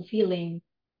awful feeling.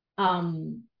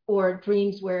 Or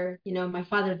dreams where my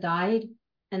father died,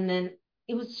 and then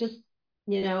it was just,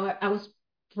 I was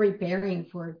preparing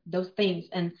for those things.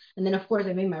 And then of course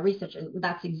I made my research, and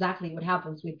that's exactly what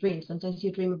happens with dreams. Sometimes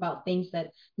you dream about things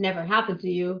that never happened to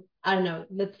you. I don't know,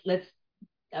 let's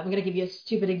I'm gonna give you a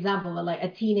stupid example, but like a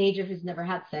teenager who's never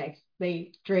had sex,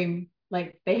 they dream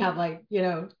like they have like,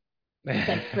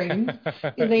 sex dreams,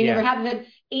 because they never Yeah. have them.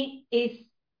 It is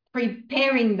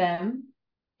preparing them.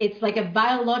 It's like a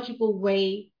biological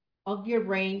way of your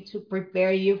brain to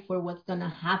prepare you for what's going to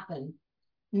happen.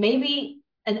 Maybe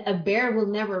a bear will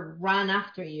never run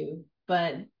after you,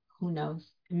 but who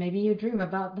knows? Maybe you dream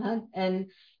about that, and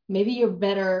maybe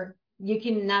you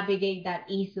can navigate that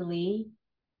easily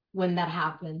when that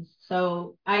happens.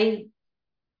 So I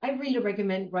really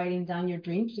recommend writing down your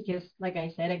dreams, because, like I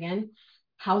said again,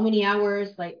 how many hours?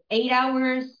 Like 8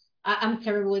 hours. I'm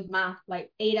terrible with math.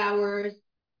 Like 8 hours,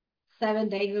 7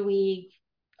 days a week,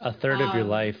 A third of your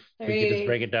life. We could 30 just days.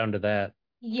 break it down to that.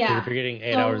 Because if Yeah. you're getting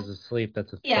 8 hours So, of sleep,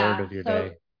 that's a third yeah. of your So,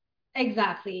 day.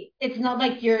 exactly. It's not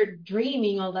like you're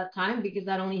dreaming all that time, because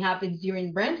that only happens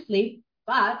during REM sleep,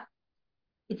 but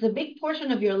it's a big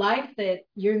portion of your life that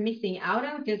you're missing out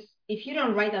on, because if you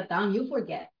don't write that down, you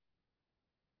forget.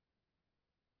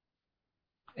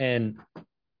 And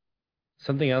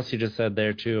something else you just said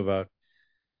there too about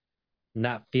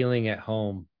not feeling at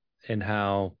home, and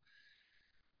how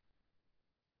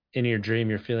in your dream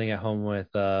you're feeling at home with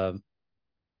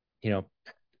you know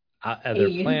other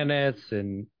Aliens. planets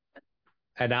and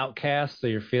an outcast, so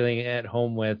you're feeling at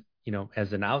home with,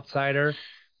 as an outsider.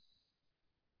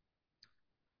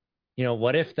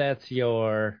 What if that's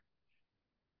your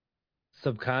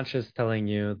subconscious telling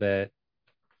you that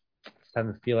it's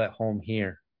time to feel at home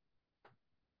here?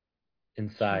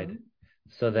 inside. True.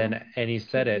 So Yeah, then, and you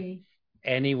said could it, be.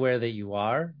 anywhere that you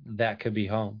are, that could be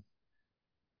home.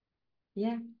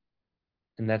 Yeah,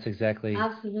 And absolutely.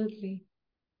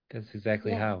 that's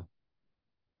exactly Yeah, how.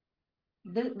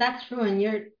 that's true.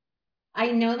 And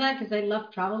I know that because I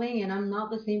love traveling, and I'm not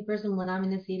the same person when I'm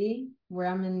in a city, where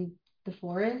I'm in the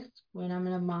forest, when I'm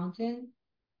in a mountain.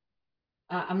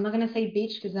 I'm not gonna say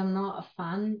beach because I'm not a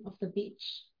fan of the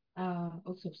beach.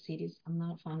 Also cities, I'm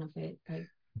not a fan of it. Like,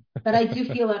 but I do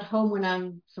feel at home when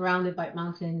I'm surrounded by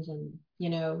mountains and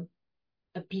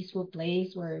a peaceful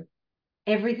place where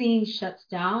everything shuts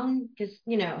down. Because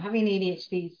having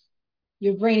ADHD,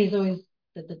 your brain is always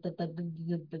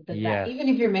Yes. even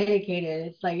if you're medicated,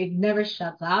 it's like it never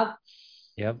shuts up.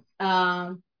 Yep.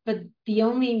 But the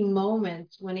only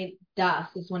moment when it does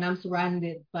is when I'm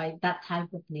surrounded by that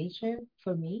type of nature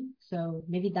for me. So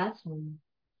maybe that's home.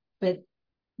 But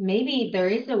maybe there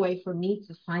is a way for me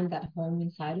to find that home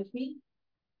inside of me.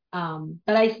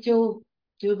 But I still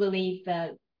do believe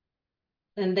that,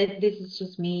 and that this is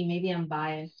just me, maybe I'm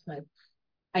biased, but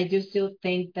I do still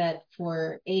think that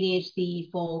for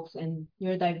ADHD folks and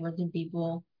neurodivergent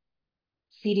people,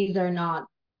 cities are not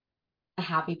a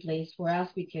happy place for us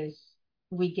because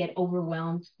we get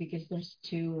overwhelmed because there's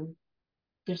too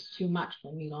much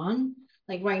going on.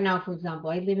 Like right now, for example,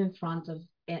 I live in front of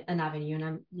an avenue and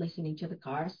I'm listening to the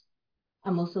cars.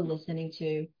 I'm also listening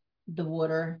to the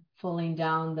water falling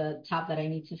down the tap that I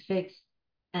need to fix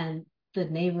and the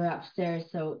neighbor upstairs.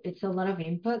 So it's a lot of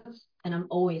inputs and I'm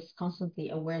always constantly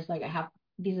aware. It's like I have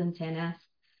these antennas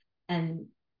and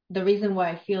the reason why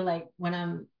I feel like when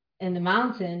I'm in the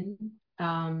mountain,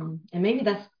 and maybe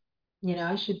that's,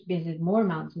 I should visit more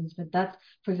mountains, but that's,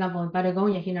 for example, in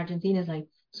Patagonia here in Argentina is like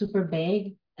super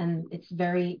big and it's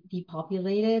very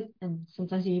depopulated. And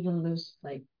sometimes you even lose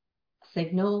like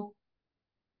signal,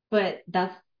 but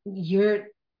that's your,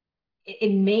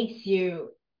 it makes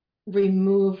you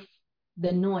remove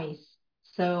the noise.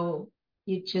 So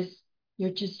you just,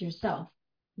 you're just yourself,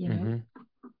 you know? Hmm.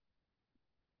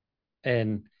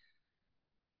 And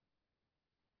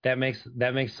that makes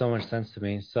so much sense to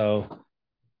me. So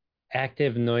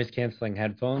active noise canceling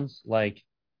headphones, like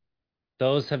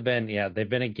those have been, yeah, they've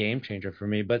been a game changer for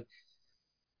me. But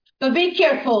But be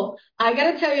careful. I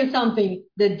gotta tell you something.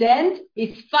 The dent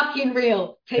is fucking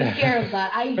real. Take care of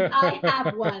that. I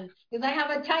have one because I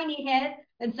have a tiny head,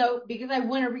 and so because I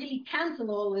want to really cancel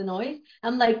all the noise,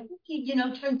 I'm like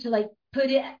trying to like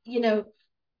put it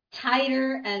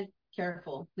tighter and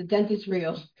careful. The dent is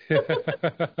real.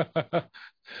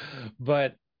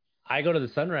 but I go to the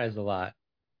sunrise a lot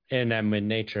and I'm in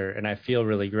nature and I feel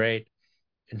really great.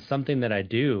 And something that I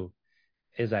do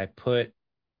is I put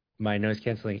my noise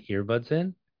canceling earbuds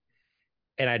in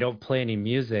and I don't play any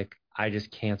music. I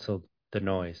just cancel the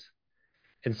noise.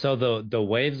 And so the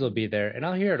waves will be there and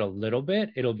I'll hear it a little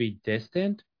bit. It'll be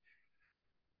distant,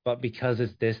 but because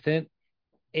it's distant,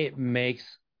 it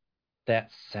makes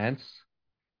that sense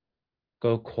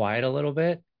go quiet a little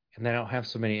bit and then I don't have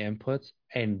so many inputs.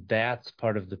 And that's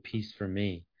part of the piece for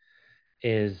me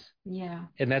is, Yeah,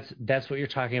 and that's what you're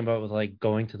talking about with like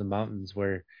going to the mountains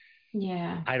where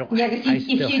yeah, I don't, yeah. Because I if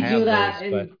still you do have that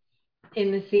those, but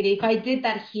in the city, if I did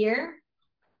that here,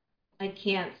 I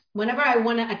can't. Whenever I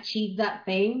want to achieve that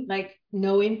thing, like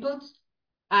no inputs,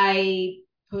 I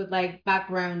put like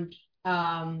background,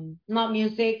 not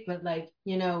music, but like,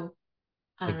 I don't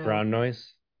like know, brown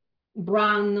noise.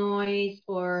 brown noise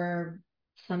or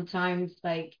sometimes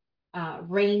like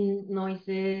rain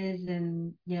noises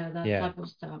and that Yeah. type of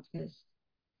stuff. Because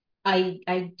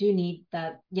I do need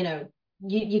that,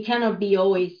 you cannot be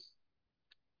always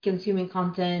consuming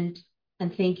content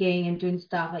and thinking and doing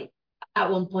stuff like at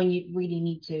one point you really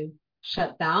need to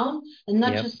shut down and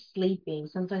not Yep. just sleeping.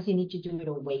 Sometimes you need to do it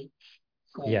awake.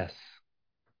 So Yes.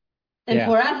 and Yeah.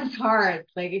 for us it's hard.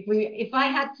 Like if I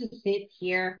had to sit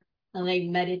here and like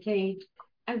meditate,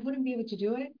 I wouldn't be able to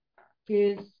do it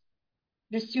because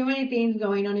there's too many things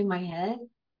going on in my head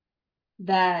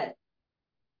that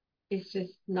it's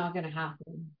just not gonna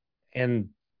happen. And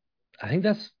I think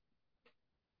that's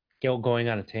going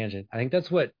on a tangent. I think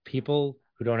that's what people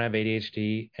who don't have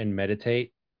ADHD and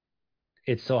meditate,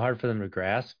 it's so hard for them to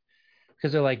grasp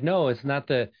because they're like, no, it's not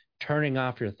the turning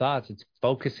off your thoughts, it's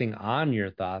focusing on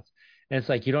your thoughts. And it's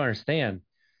like, you don't understand.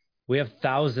 We have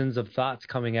thousands of thoughts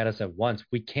coming at us at once.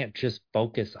 We can't just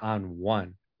focus on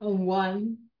one Oh,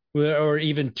 one, or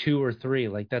even two or three.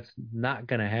 Like that's not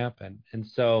going to happen. And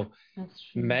so that's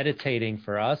true. meditating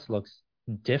for us looks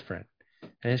different.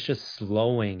 And it's just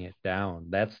slowing it down.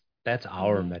 That's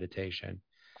our Yeah. meditation.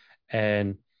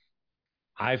 And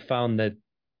I found that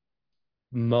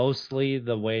mostly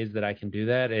the ways that I can do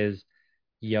that is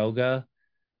yoga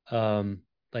um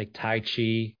like Tai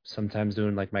Chi, sometimes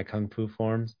doing like my Kung Fu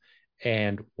forms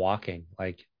and walking.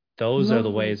 Like those are the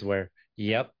ways Movement. where,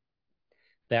 yep,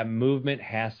 that movement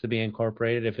has to be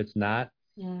incorporated. If it's not,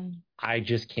 Yeah, I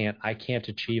can't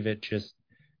achieve it just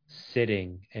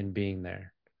sitting and being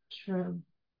there. true.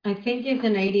 I think it's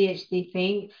an ADHD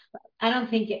thing. I don't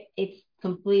think it's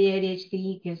complete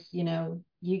ADHD because,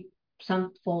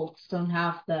 some folks don't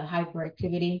have the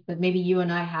hyperactivity, but maybe you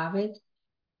and I have it.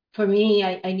 For me,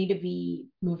 I need to be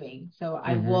moving. So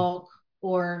I Mm-hmm. walk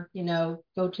or,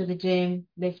 go to the gym,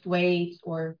 lift weights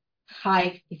or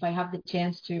hike if I have the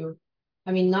chance to.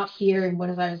 I mean, not here in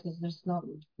Buenos Aires because there's not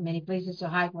many places to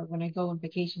hike, but when I go on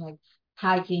vacation, like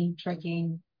hiking,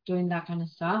 trekking, doing that kind of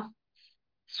stuff.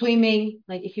 Swimming,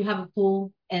 like if you have a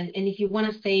pool and if you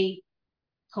want to stay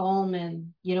calm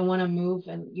and you don't want to move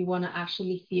and you want to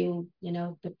actually feel,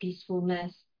 the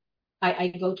peacefulness. I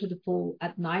go to the pool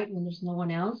at night when there's no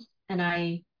one else and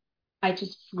I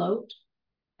just float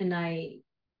and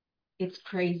it's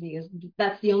crazy.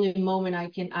 That's the only moment I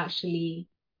can actually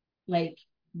like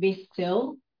be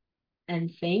still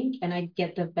and think and I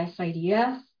get the best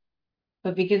ideas.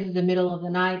 But because it's the middle of the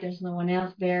night, there's no one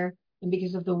else there. And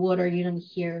because of the water, you don't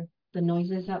hear the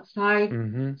noises outside.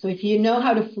 Mm-hmm. So if you know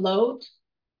how to float,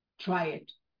 try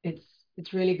it. It's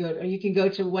it's really good. Or you can go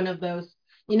to one of those,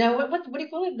 what do you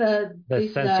call it? The The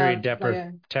this sensory like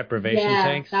a deprivation yeah,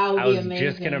 tanks. that would I be was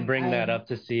just gonna amazing. bring that I up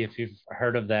to see if you've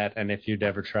heard of that and if you'd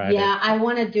ever tried it. Yeah, I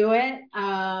want to do it,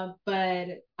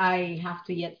 but I have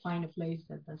to yet find a place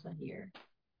that does it here.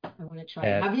 I want to try it.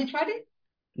 At Have you tried it?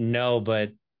 No,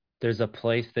 but there's a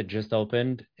place that just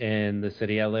opened in the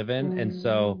city I live in, and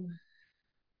so Mm,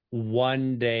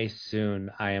 one day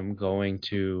soon I'm going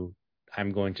to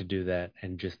do that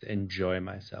and just enjoy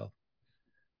myself.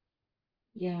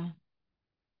 yeah,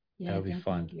 yeah, That'll be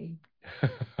fun. definitely.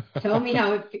 Tell me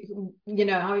how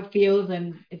how it feels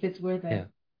and if it's worth Yeah. it.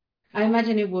 I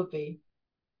imagine it would be.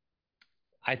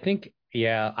 I think,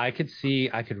 yeah, I could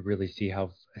really see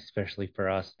how, especially for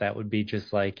us, that would be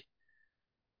just like,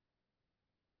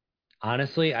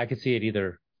 honestly, I could see it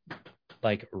either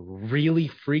like really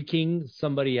freaking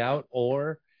somebody out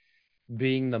or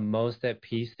being the most at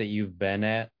peace that you've been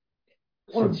at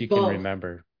Or since you can both.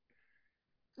 remember.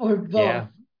 Or both. Yeah.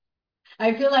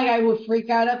 I feel like I would freak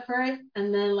out at first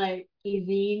and then like ease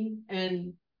in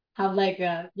and have like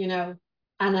a, an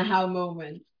aha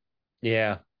moment.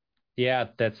 Yeah. Yeah,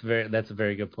 that's a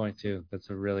very good point too. That's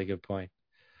a really good point.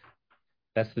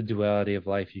 That's the duality of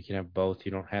life. You can have both.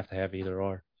 You don't have to have either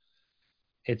or.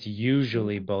 It's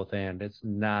usually True. both and. It's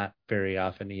not very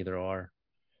often either or.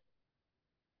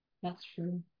 That's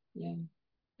true. Yeah.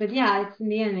 But yeah, it's in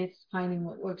the end, it's finding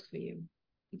what works for you.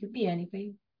 It could be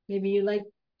anything. Maybe you like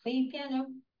playing piano,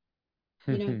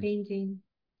 painting,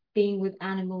 being with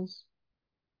animals.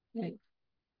 Like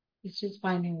it's just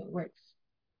finding what works.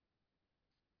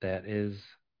 That is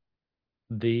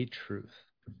the truth.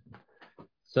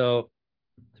 So,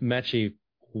 Mechi,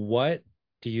 what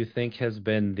do you think has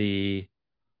been the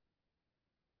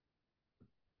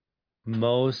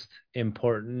most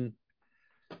important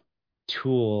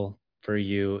tool for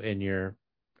you in your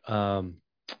um,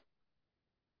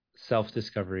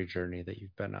 self-discovery journey that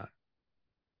you've been on?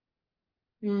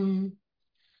 Mm.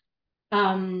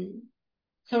 Um,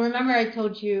 so remember I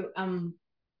told you I'm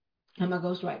a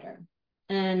ghostwriter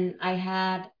and I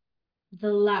had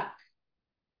the luck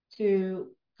to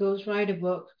ghostwrite a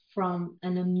book from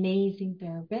an amazing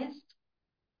therapist.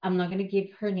 I'm not gonna give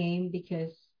her name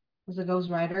because as a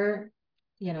ghostwriter,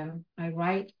 I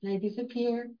write and I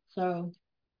disappear. So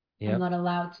I'm Yep. not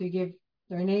allowed to give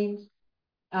their names.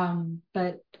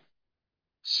 But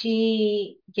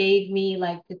she gave me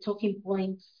like the talking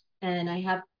points and I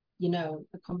had,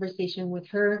 a conversation with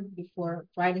her before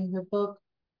writing her book.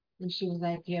 And she was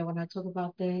like, yeah, when I talk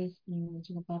about this, and when I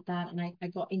talk about that. And I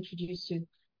got introduced to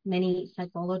many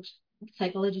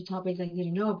psychology topics I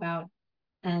didn't know about.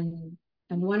 And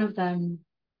and one of them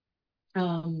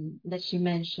that she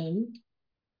mentioned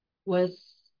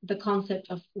was the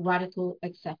concept of radical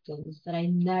acceptance that I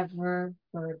never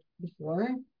heard before.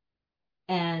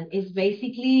 And it's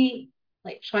basically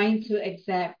like trying to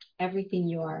accept everything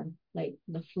you are, like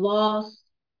the flaws,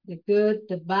 the good,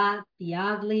 the bad, the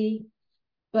ugly.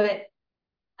 But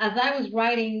as I was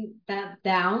writing that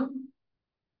down,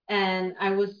 and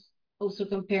I was also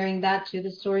comparing that to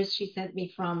the stories she sent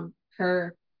me from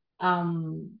her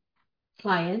um,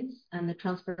 clients and the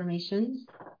transformations,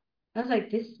 I was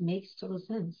like, this makes total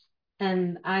sense.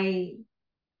 And I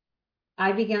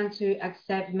began to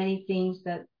accept many things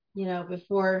that,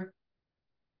 before,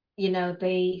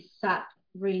 they sat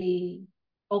really.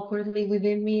 awkwardly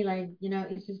within me, like,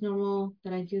 is this normal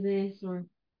that I do this, or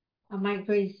am I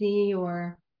crazy,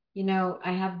 or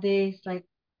I have this, like,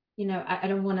 I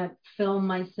don't want to film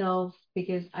myself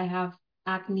because I have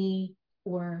acne,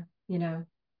 or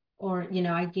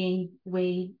I gain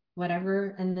weight,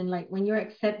 whatever. And then, like, when you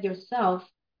accept yourself,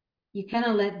 you kind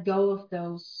of let go of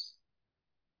those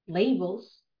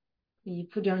labels that you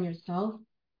put on yourself.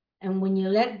 And when you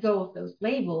let go of those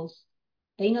labels,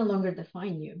 they no longer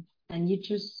define you, and you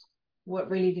choose what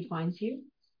really defines you.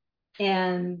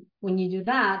 And when you do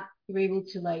that, you're able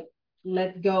to, like,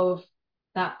 let go of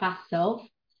that past self.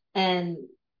 And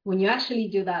when you actually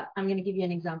do that, I'm going to give you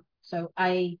an example. So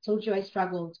I told you I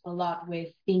struggled a lot with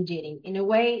binge eating. In a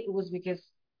way, it was because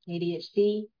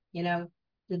ADHD, the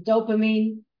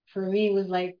dopamine for me was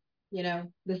like,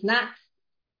 the snacks.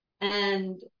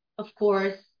 And of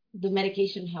course, the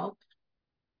medication helped,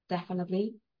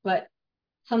 definitely. But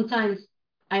sometimes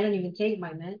I don't even take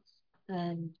my meds.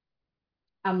 And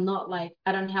I'm not like,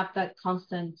 I don't have that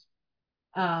constant,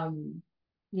 um,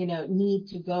 need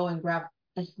to go and grab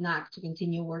a snack to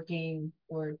continue working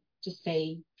or to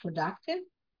stay productive.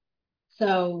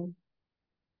 So,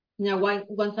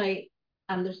 once I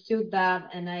understood that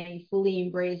and I fully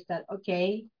embraced that,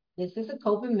 okay, this is a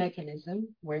coping mechanism.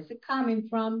 Where's it coming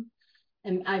from?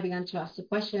 And I began to ask the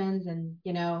questions. And,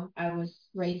 I was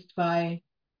raised by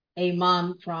a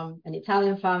mom from an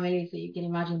Italian family. So you can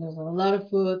imagine there was a lot of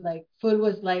food. Like, food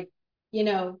was like, you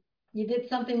know, you did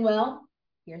something well,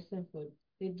 here's some food.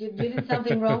 You did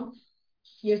something wrong,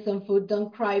 here's some food.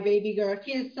 Don't cry, baby girl,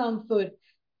 here's some food.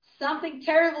 Something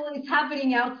terrible is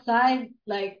happening outside.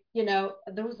 Like, there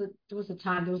was a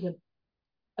time, there was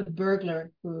a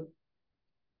burglar who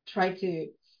tried to,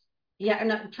 yeah,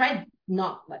 no, tried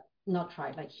not like, not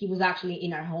tried, like, he was actually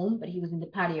in our home, but he was in the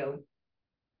patio.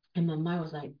 And my mom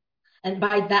was like, and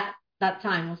by that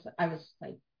time I was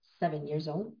like 7 years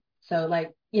old. So,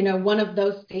 like, one of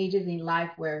those stages in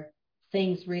life where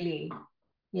things really,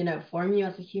 form you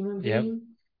as a human Yep. being,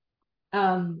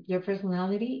 your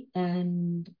personality.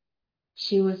 And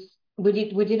we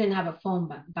didn't have a phone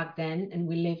back then, and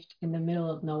we lived in the middle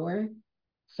of nowhere.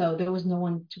 So there was no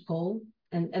one to call.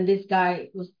 And this guy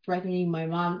was threatening my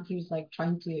mom. He was like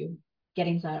trying to get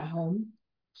inside our home.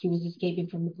 He was escaping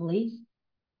from the police.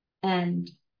 And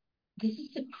this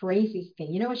is the craziest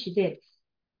thing. You know what she did?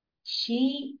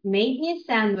 She made me a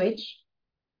sandwich.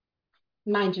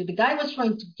 Mind you, the guy was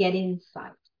trying to get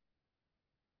inside.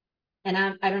 And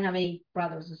I don't have any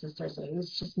brothers or sisters, so it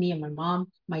was just me and my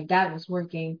mom. My dad was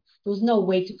working. There was no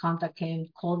way to contact him,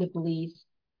 call the police,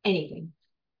 anything.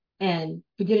 And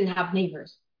we didn't have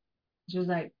neighbors. She was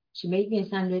like, she made me a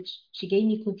sandwich. She gave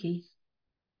me cookies.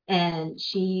 And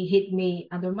she hid me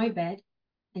under my bed.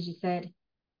 And she said,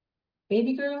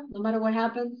 baby girl, no matter what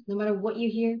happens, no matter what you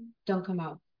hear, don't come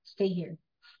out. Stay here.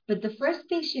 But the first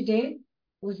thing she did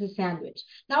was a sandwich.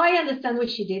 Now I understand why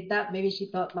she did that. Maybe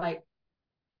she thought, like,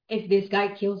 if this guy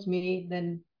kills me,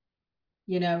 then,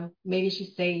 maybe she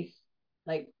stays,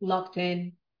 like, locked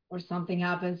in, or something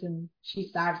happens and she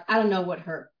starves. I don't know what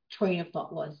her train of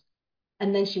thought was.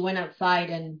 And then she went outside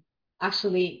and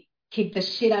actually kicked the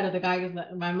shit out of the guy,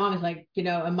 because my mom is like,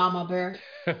 a mama bear.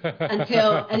 And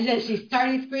then she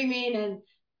started screaming. And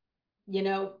you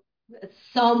know,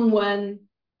 someone,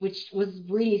 which was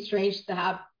really strange to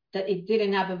have, that it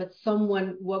didn't happen, but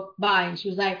someone walked by and she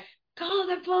was like, call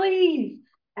the police.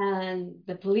 And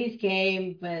the police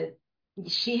came, but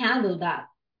she handled that.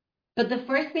 But the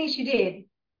first thing she did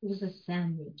was a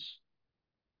sandwich.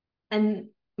 And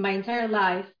my entire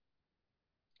life,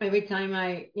 every time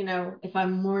if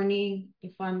I'm mourning,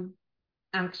 if I'm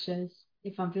anxious,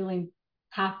 if I'm feeling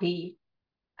happy,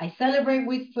 I celebrate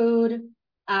with food.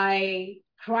 I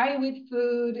cry with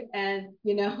food, and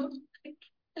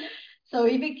so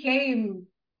it became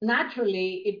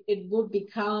naturally. It would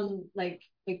become like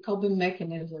a coping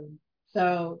mechanism.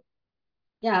 So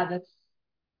yeah,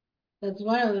 that's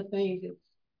one of the things.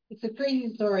 It's a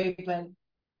crazy story, but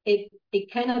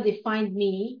it kind of defined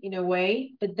me in a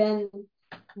way. But then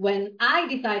when I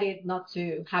decided not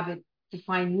to have it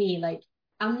define me, like,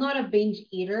 I'm not a binge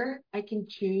eater. I can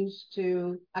choose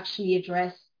to actually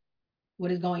address what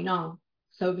is going on.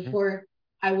 So before,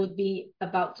 I would be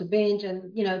about to binge,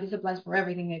 and this applies for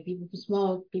everything, like people who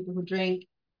smoke, people who drink.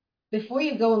 Before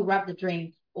you go and grab the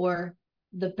drink or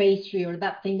the pastry or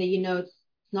that thing that it's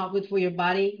not good for your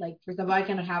body. Like, for example, I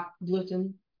cannot have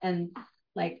gluten, and,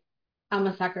 like, I'm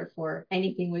a sucker for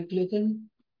anything with gluten.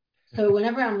 So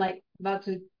whenever I'm, like, about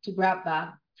to grab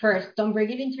that, first, don't bring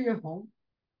it into your home.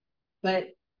 But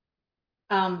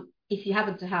if you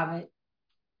happen to have it,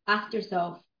 ask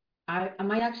yourself,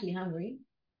 am I actually hungry?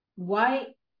 Why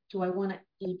do I want to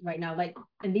eat right now? Like,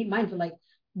 and be mindful, like,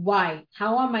 why?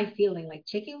 How am I feeling? Like,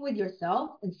 check in with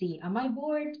yourself and see, am I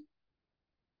bored?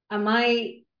 Am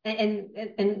I,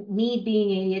 and me being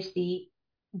ADHD,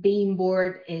 being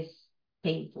bored is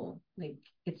painful. Like,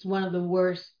 it's one of the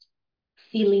worst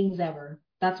feelings ever.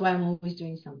 That's why I'm always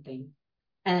doing something.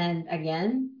 And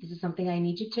again, this is something I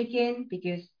need to check in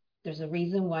because there's a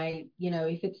reason why,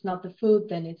 if it's not the food,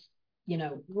 then it's,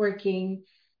 working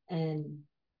and,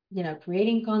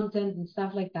 creating content and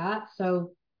stuff like that.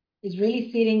 So it's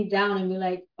really sitting down and be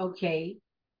like, okay,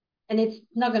 and it's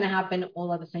not going to happen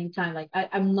all at the same time. Like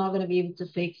I'm not going to be able to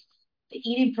fix the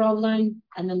eating problem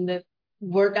and then the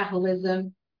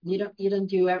workaholism. You don't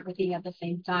do everything at the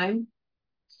same time.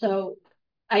 So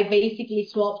I basically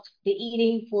swapped the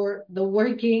eating for the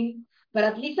working, but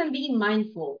at least I'm being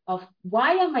mindful of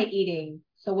why am I eating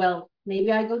so well.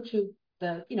 Maybe I go to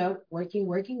the, working,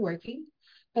 working, working.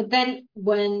 But then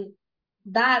when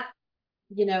that,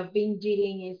 binge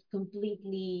eating is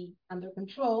completely under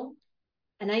control,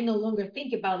 and I no longer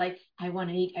think about like, I want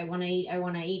to eat, I want to eat, I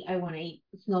want to eat, I want to eat.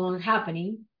 It's no longer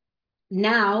happening.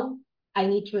 Now I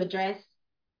need to address,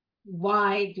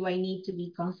 why do I need to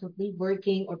be constantly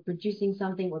working or producing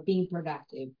something or being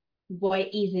productive? Why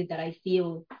is it that I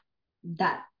feel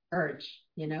that urge,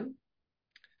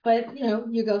 But,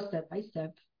 you go step by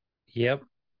step. Yep.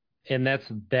 And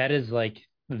that is like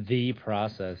the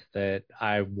process that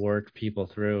I work people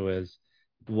through is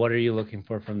what are you looking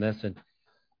for from this? And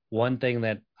one thing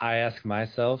that I ask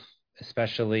myself,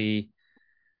 especially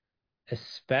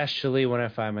when I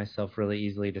find myself really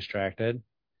easily distracted,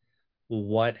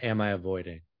 what am I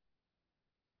avoiding?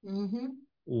 Mm-hmm.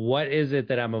 What is it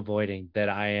that I'm avoiding that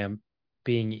I am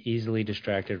being easily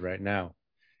distracted right now?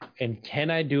 And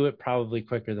can I do it probably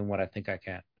quicker than what I think I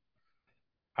can?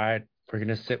 All right, we're going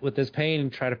to sit with this pain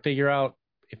and try to figure out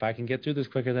if I can get through this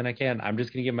quicker than I can. I'm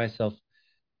just going to give myself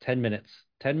 10 minutes.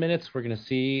 10 minutes, we're going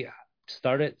to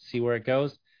start it, see where it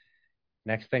goes.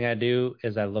 Next thing I do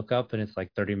is I look up and it's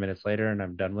like 30 minutes later and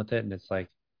I'm done with it. And it's like,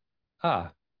 I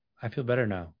feel better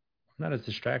now. I'm not as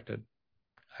distracted.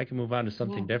 I can move on to Yeah.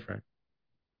 something different.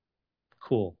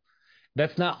 Cool.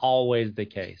 That's not always the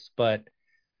case, but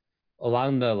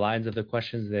along the lines of the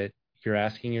questions that you're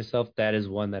asking yourself, that is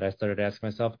one that I started asking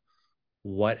myself,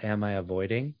 what am I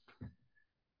avoiding?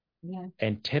 Yeah.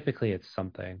 And typically it's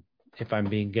something, if I'm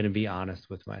being going to be honest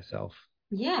with myself.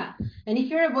 Yeah. And if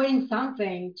you're avoiding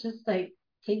something, just like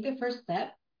take the first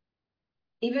step,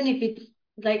 even if it's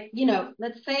like,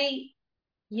 let's say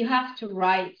you have to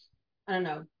write, I don't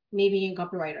know, maybe you're a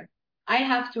copywriter. I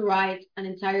have to write an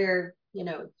entire,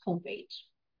 homepage,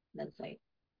 let's say,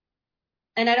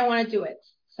 and I don't want to do it.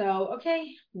 So,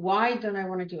 okay, why don't I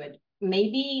want to do it?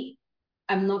 Maybe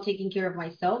I'm not taking care of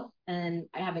myself and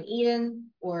I haven't eaten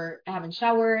or I haven't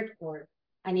showered or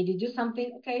I need to do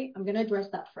something. Okay, I'm going to address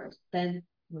that first. Then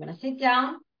I'm going to sit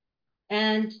down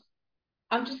and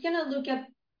I'm just going to look at,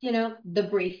 the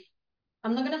brief.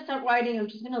 I'm not going to start writing. I'm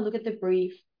just going to look at the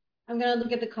brief. I'm going to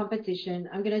look at the competition.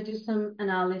 I'm going to do some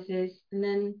analysis. And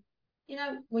then,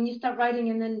 when you start writing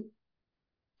and then,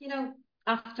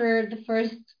 after the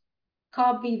first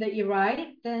copy that you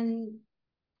write, then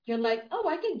you're like, oh,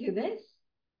 I can do this.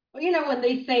 Or, when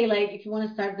they say, like, if you want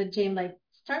to start the gym, like,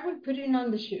 start with putting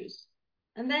on the shoes.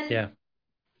 And then Yeah.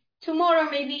 tomorrow,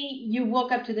 maybe you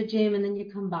walk up to the gym and then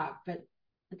you come back, but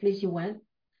at least you went.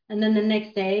 And then the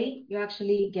next day, you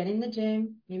actually get in the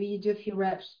gym. Maybe you do a few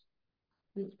reps.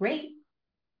 It's great.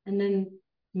 And then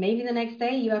maybe the next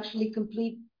day, you actually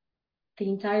complete the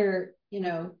entire,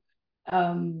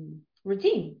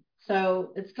 routine.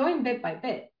 So it's going bit by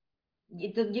bit.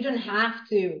 You don't have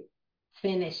to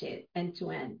finish it end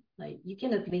to end. Like you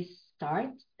can at least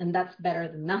start, and that's better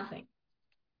than nothing.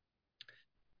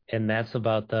 And that's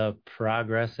about the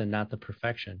progress and not the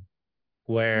perfection.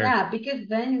 Where Yeah, because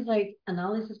then it's like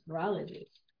analysis paralysis.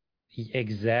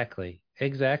 exactly.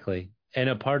 And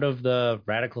a part of the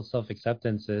radical self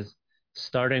acceptance is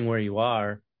starting where you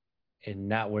are and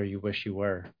not where you wish you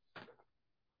were.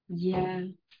 Yeah,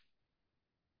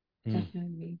 Mm,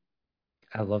 definitely.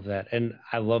 I love that. And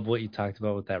I love what you talked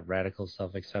about with that radical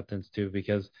self acceptance too,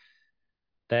 because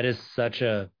that is such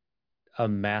a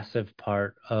massive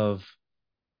part of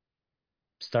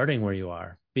starting where you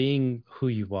are, being who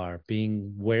you are,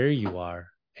 being where you are,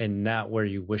 and not where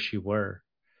you wish you were.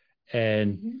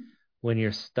 And Hmm. when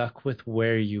you're stuck with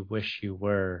where you wish you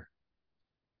were,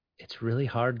 it's really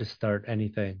hard to start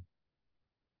anything.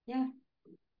 Yeah,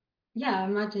 yeah.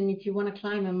 Imagine if you want to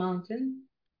climb a mountain,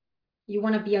 you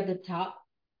want to be at the top.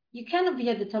 You cannot be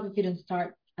at the top if you don't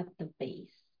start at the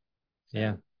base.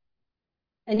 Yeah. So,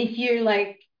 and if you're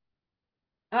like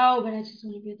Oh, but I just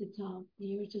want to be at the top.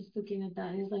 You were just looking at that.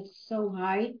 And it's like so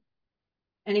high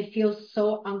and it feels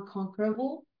so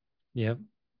unconquerable. Yep.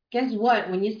 Guess what?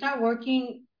 When you start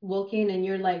walking and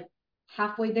you're like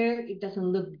halfway there, it doesn't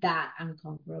look that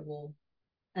unconquerable.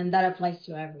 And that applies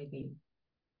to everything.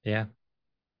 Yeah.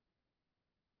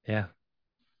 Yeah.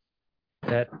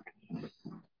 That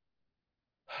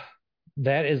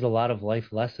that is a lot of life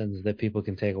lessons that people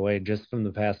can take away just from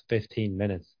the past 15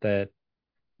 minutes that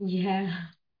Yeah.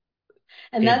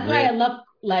 And it that's why I real love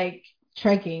like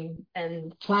trekking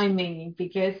and climbing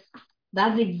because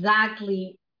that's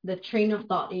exactly the train of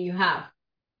thought that you have.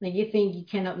 Like you think you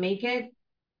cannot make it.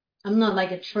 I'm not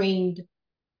like a trained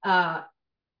uh,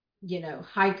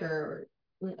 hiker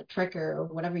or a trekker or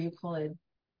whatever you call it.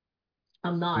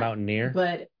 I'm not. mountaineer.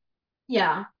 But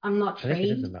yeah, I'm not I think it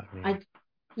is trained. a mountaineer. I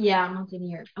yeah, I'm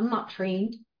mountaineer. I'm not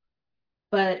trained,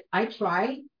 but I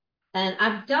try. And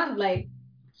I've done like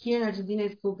here in Argentina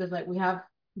it's cool because like we have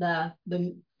the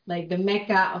like the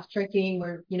mecca of trekking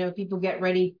where people get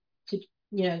ready to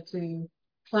to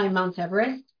climb Mount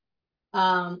Everest.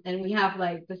 And we have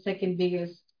like the second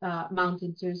biggest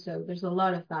mountain too, so there's a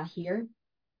lot of that here.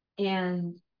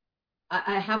 And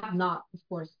I have not, of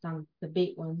course, done the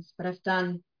big ones, but I've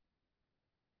done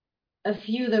a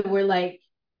few that were like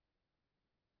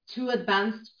too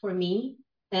advanced for me.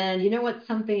 And you know what?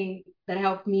 Something that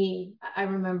helped me, I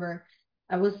remember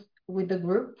I was with the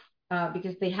group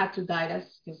because they had to guide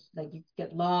us because like you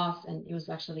get lost and it was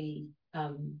actually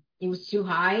it was too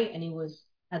high and it was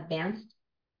advanced.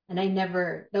 And that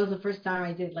was the first time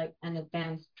I did like an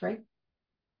advanced trek.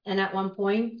 And at one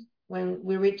point when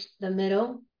we reached the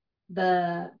middle,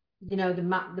 the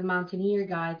the mountaineer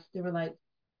guides, they were like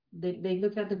they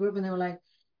looked at the group and they were like,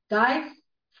 guys,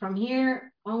 from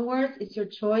here onwards, it's your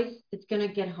choice. It's gonna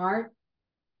get hard.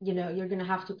 You're gonna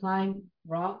have to climb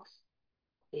rocks.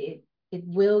 It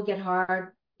will get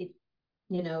hard.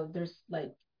 There's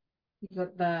like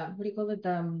the what do you call it?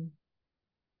 Oh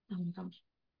my gosh,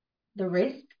 the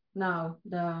risk. No,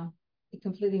 the it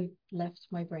completely left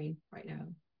my brain right now.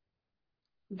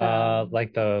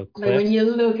 Like the Like when cliffs. you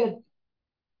look at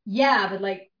yeah, but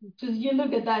like just you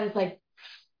look at that, it's like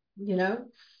you know.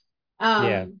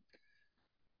 Yeah. Um,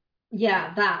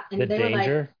 yeah, that. The And they were like,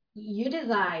 danger. you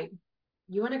decide,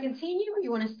 you want to continue or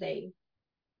you want to stay?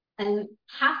 And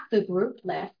half the group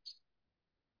left.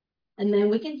 And then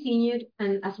we continued.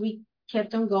 And as we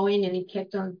kept on going and it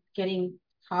kept on getting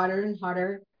harder and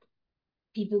harder,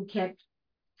 people kept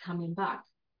coming back,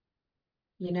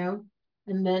 you know?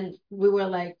 And then we were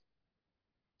like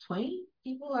 20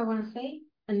 people, I want to say.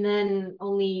 And then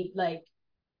only like,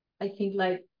 I think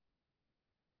like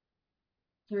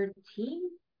 13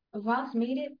 of us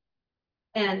made it.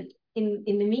 And in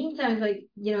the meantime, it's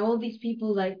like, all these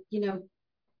people like,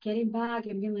 getting back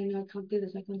and being like, no, I can't do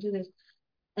this, I can't do this.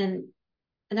 And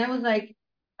I was like,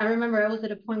 I remember I was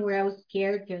at a point where I was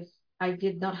scared because I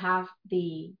did not have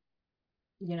the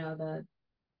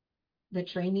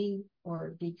training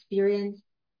or the experience.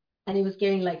 And it was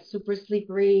getting like super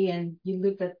slippery and you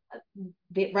looked at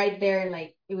it right there and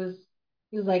like it was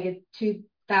like a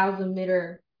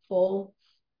 2,000-meter fall.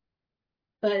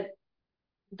 But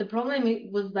the problem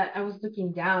was that I was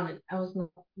looking down and I was not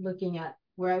looking at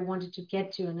where I wanted to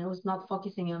get to, and I was not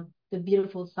focusing on the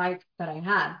beautiful sights that I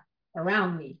had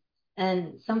around me.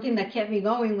 And something that kept me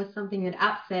going was something that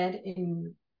App said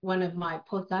in one of my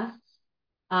podcasts.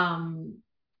 Um,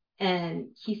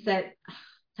 and he said,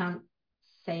 can't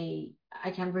say,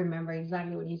 I can't remember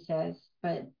exactly what he says,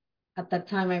 but at that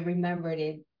time I remembered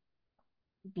it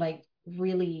like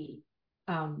really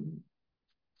um,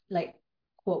 like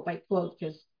quote by quote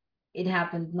because it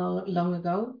happened no long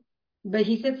ago. But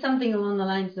he said something along the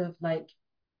lines of like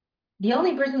the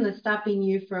only person that's stopping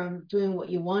you from doing what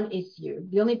you want is you.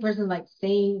 The only person like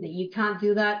saying that you can't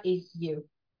do that is you.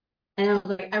 And I was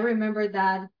like, I remember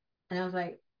that, and I was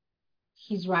like,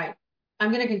 he's right.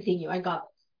 I'm gonna continue. I got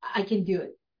this. I can do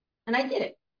it, and I did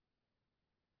it.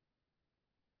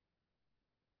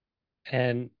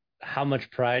 And how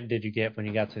much pride did you get when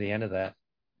you got to the end of that?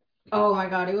 Oh my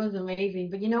god, it was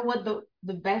amazing. But you know what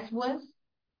the best was?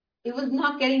 It was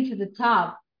not getting to the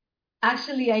top.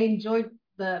 Actually, I enjoyed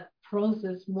the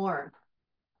process more.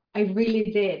 I really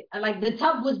did. Like the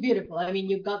top was beautiful. I mean,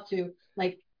 you got to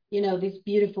like, this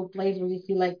beautiful place where you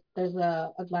see like there's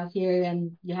a glacier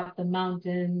and you have the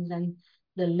mountains and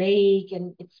the lake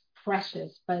and it's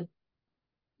precious. But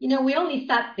we only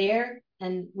sat there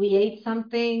and we ate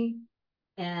something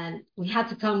and we had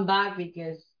to come back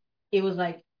because it was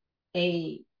like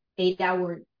a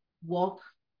 8-hour walk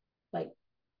like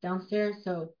downstairs.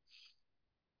 So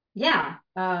yeah.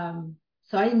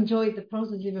 So I enjoyed the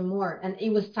process even more. And it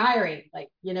was tiring. Like,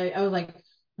 I was like,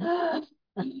 ah,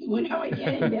 when are we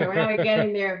getting there? When are we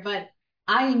getting there? But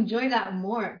I enjoy that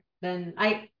more than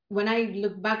when I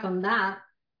look back on that,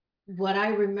 what I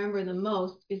remember the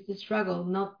most is the struggle,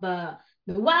 not the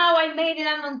wow, I made it,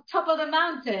 I'm on top of the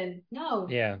mountain. No,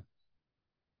 Yeah.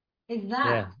 it's Yeah.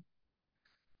 that.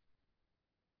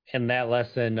 And that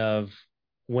lesson of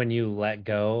when you let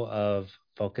go of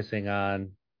focusing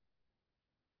on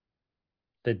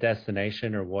the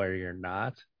destination or where you're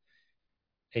not,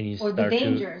 and you Or the start to,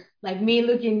 dangers, like me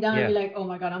looking down and be yeah, like, oh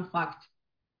my God, I'm fucked.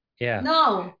 yeah.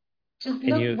 No, just And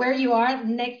look you, where you are,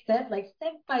 next step, like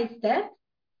step by step,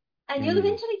 and you'll mm,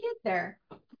 eventually get there.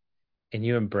 and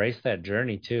you embrace that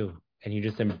journey too. And you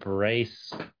just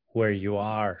embrace where you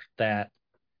are. That's,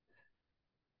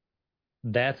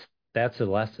 that's a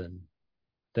lesson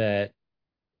that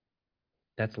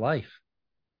that's life.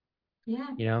 Yeah,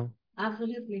 You know,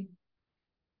 absolutely.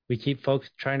 we keep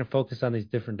trying to focus on these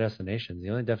different destinations. The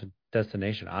only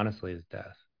destination, honestly, is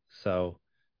death. So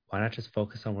why not just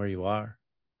focus on where you are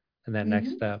and that next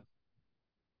Hmm. step?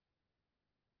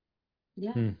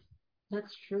 Yeah, Hmm.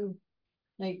 that's true.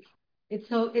 Like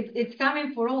it's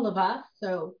coming for all of us,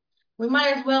 so we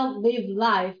might as well live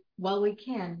life while we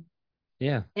can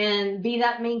Yeah. and be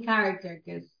that main character.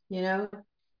 Because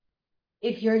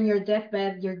if you're in your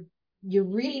deathbed, you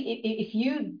really if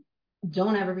you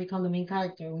don't ever become the main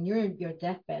character when you're in your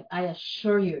deathbed, I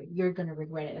assure you, you're gonna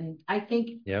regret it. And I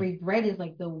think Yep. regret is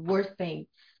like the worst thing.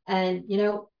 And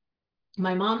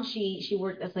my mom, she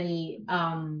worked as a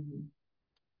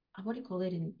what do you call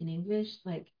it in English?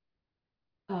 Like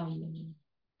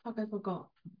fuck, I forgot.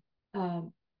 Uh,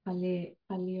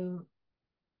 paleo.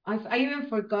 I even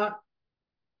forgot.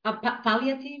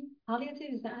 Palliative,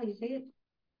 is that how you say it?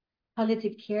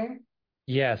 Palliative care,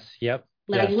 Yes. Yep.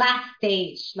 like Yes. last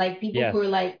stage, like people who Yes. are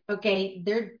like, okay,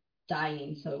 they're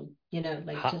dying, so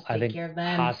like just I take think care of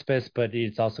them. hospice, but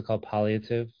it's also called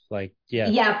palliative. Like,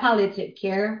 yes. Yeah, palliative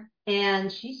care.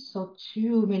 And she saw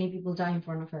too many people die in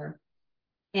front of her.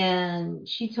 And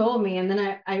she told me, and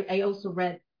then I also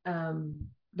read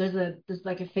there's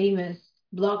like a famous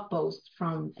blog post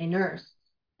from a nurse,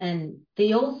 and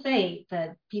they all say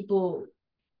that people,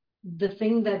 the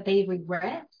thing that they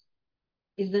regret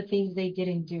is the things they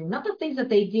didn't do, not the things that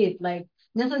they did. Like,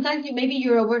 sometimes maybe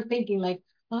you're overthinking, like,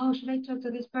 oh, should I talk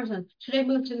to this person? Should I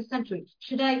move to this country?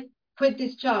 Should I quit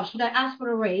this job? Should I ask for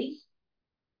a raise?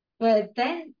 But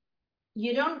then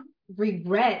you don't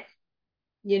regret,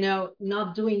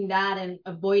 not doing that and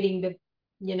avoiding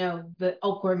the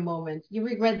awkward moments. You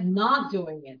regret not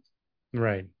doing it.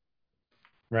 Right.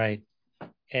 Right.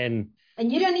 And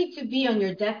And you don't need to be on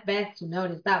your deathbed to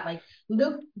notice that. Like,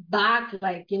 look back,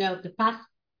 like, the past,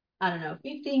 I don't know,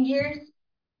 15 years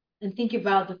and think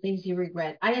about the things you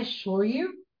regret. I assure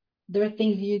you, there are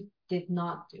things you did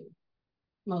not do,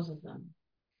 most of them.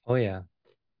 oh yeah,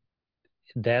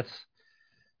 that's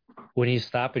when you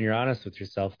stop and you're honest with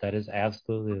yourself, that is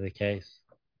absolutely the case.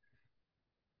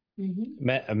 Mm-hmm.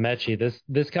 Mechi,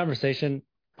 this conversation,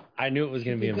 I knew it was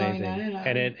going Could to be be going on amazing,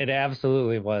 and and on. it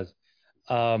absolutely was.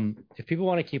 If people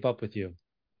want to keep up with you,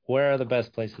 where are the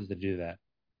best places to do that?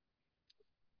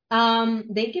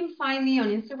 They can find me on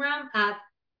Instagram at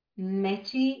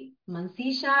Mechi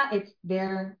Mansisha. It's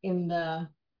there in the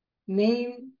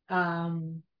name,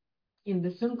 in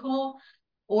the Zoom call.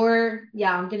 Or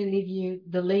yeah, I'm gonna leave you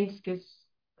the links because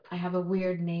I have a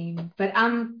weird name. But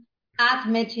I'm at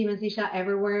Mechi Mansisha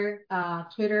everywhere.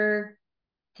 Twitter,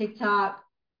 TikTok,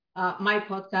 my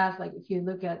podcast. Like if you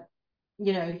look up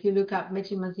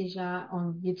Mechi Mansisha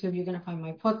on YouTube, you're gonna find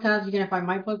my podcast. You're gonna find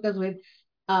my podcast with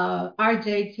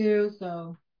RJ too.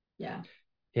 So yeah,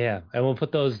 Yeah, and we'll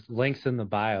put those links in the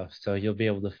bio, so you'll be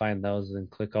able to find those and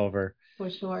click over. for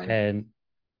sure. And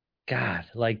God,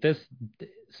 like this,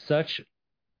 such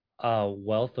a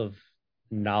wealth of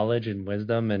knowledge and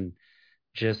wisdom, and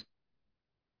just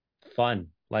fun.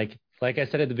 Like I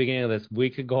said at the beginning of this, we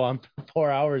could go on for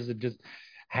 4 hours and just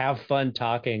have fun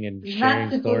talking and sharing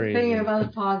That's the cool stories, thing and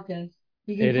about podcasts.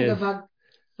 You can it talk is, about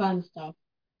fun stuff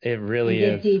it and really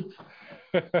get is. deep.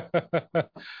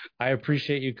 I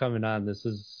appreciate you coming on. This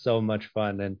is so much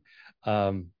fun, and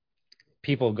um,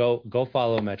 people go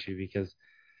follow Mechi because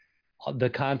the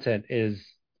content is,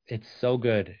 it's so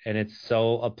good and it's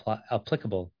so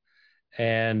applicable,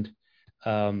 and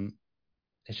um,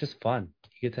 it's just fun.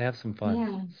 You get to have some fun.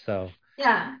 Yeah. So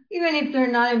Yeah, even if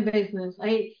they're not in business.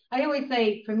 I always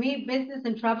say for me, business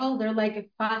and travel, they're like a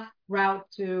fast route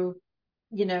to,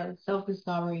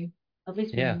 self-discovery, at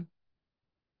least for yeah. me.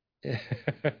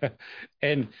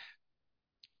 And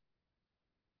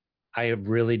I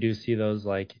really do see those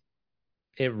like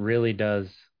it really does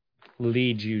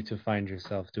lead you to find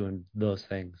yourself doing those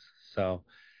things. So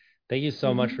thank you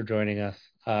so much Mhm. for joining us.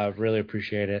 Really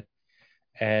appreciate it.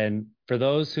 And for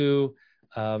those who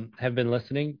have been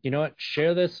listening, you know what?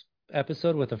 Share this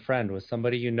episode with a friend, with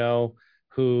somebody you know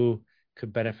who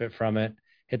could benefit from it.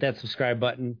 Hit that subscribe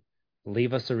button,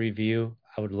 leave us a review.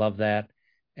 I would love that.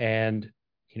 And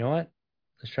you know what?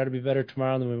 Let's try to be better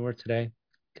tomorrow than we were today,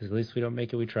 because at least we don't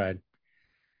make it, we tried.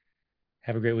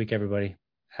 Have a great week, everybody.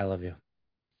 I love you.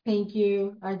 Thank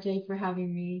you, RJ, for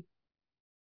having me.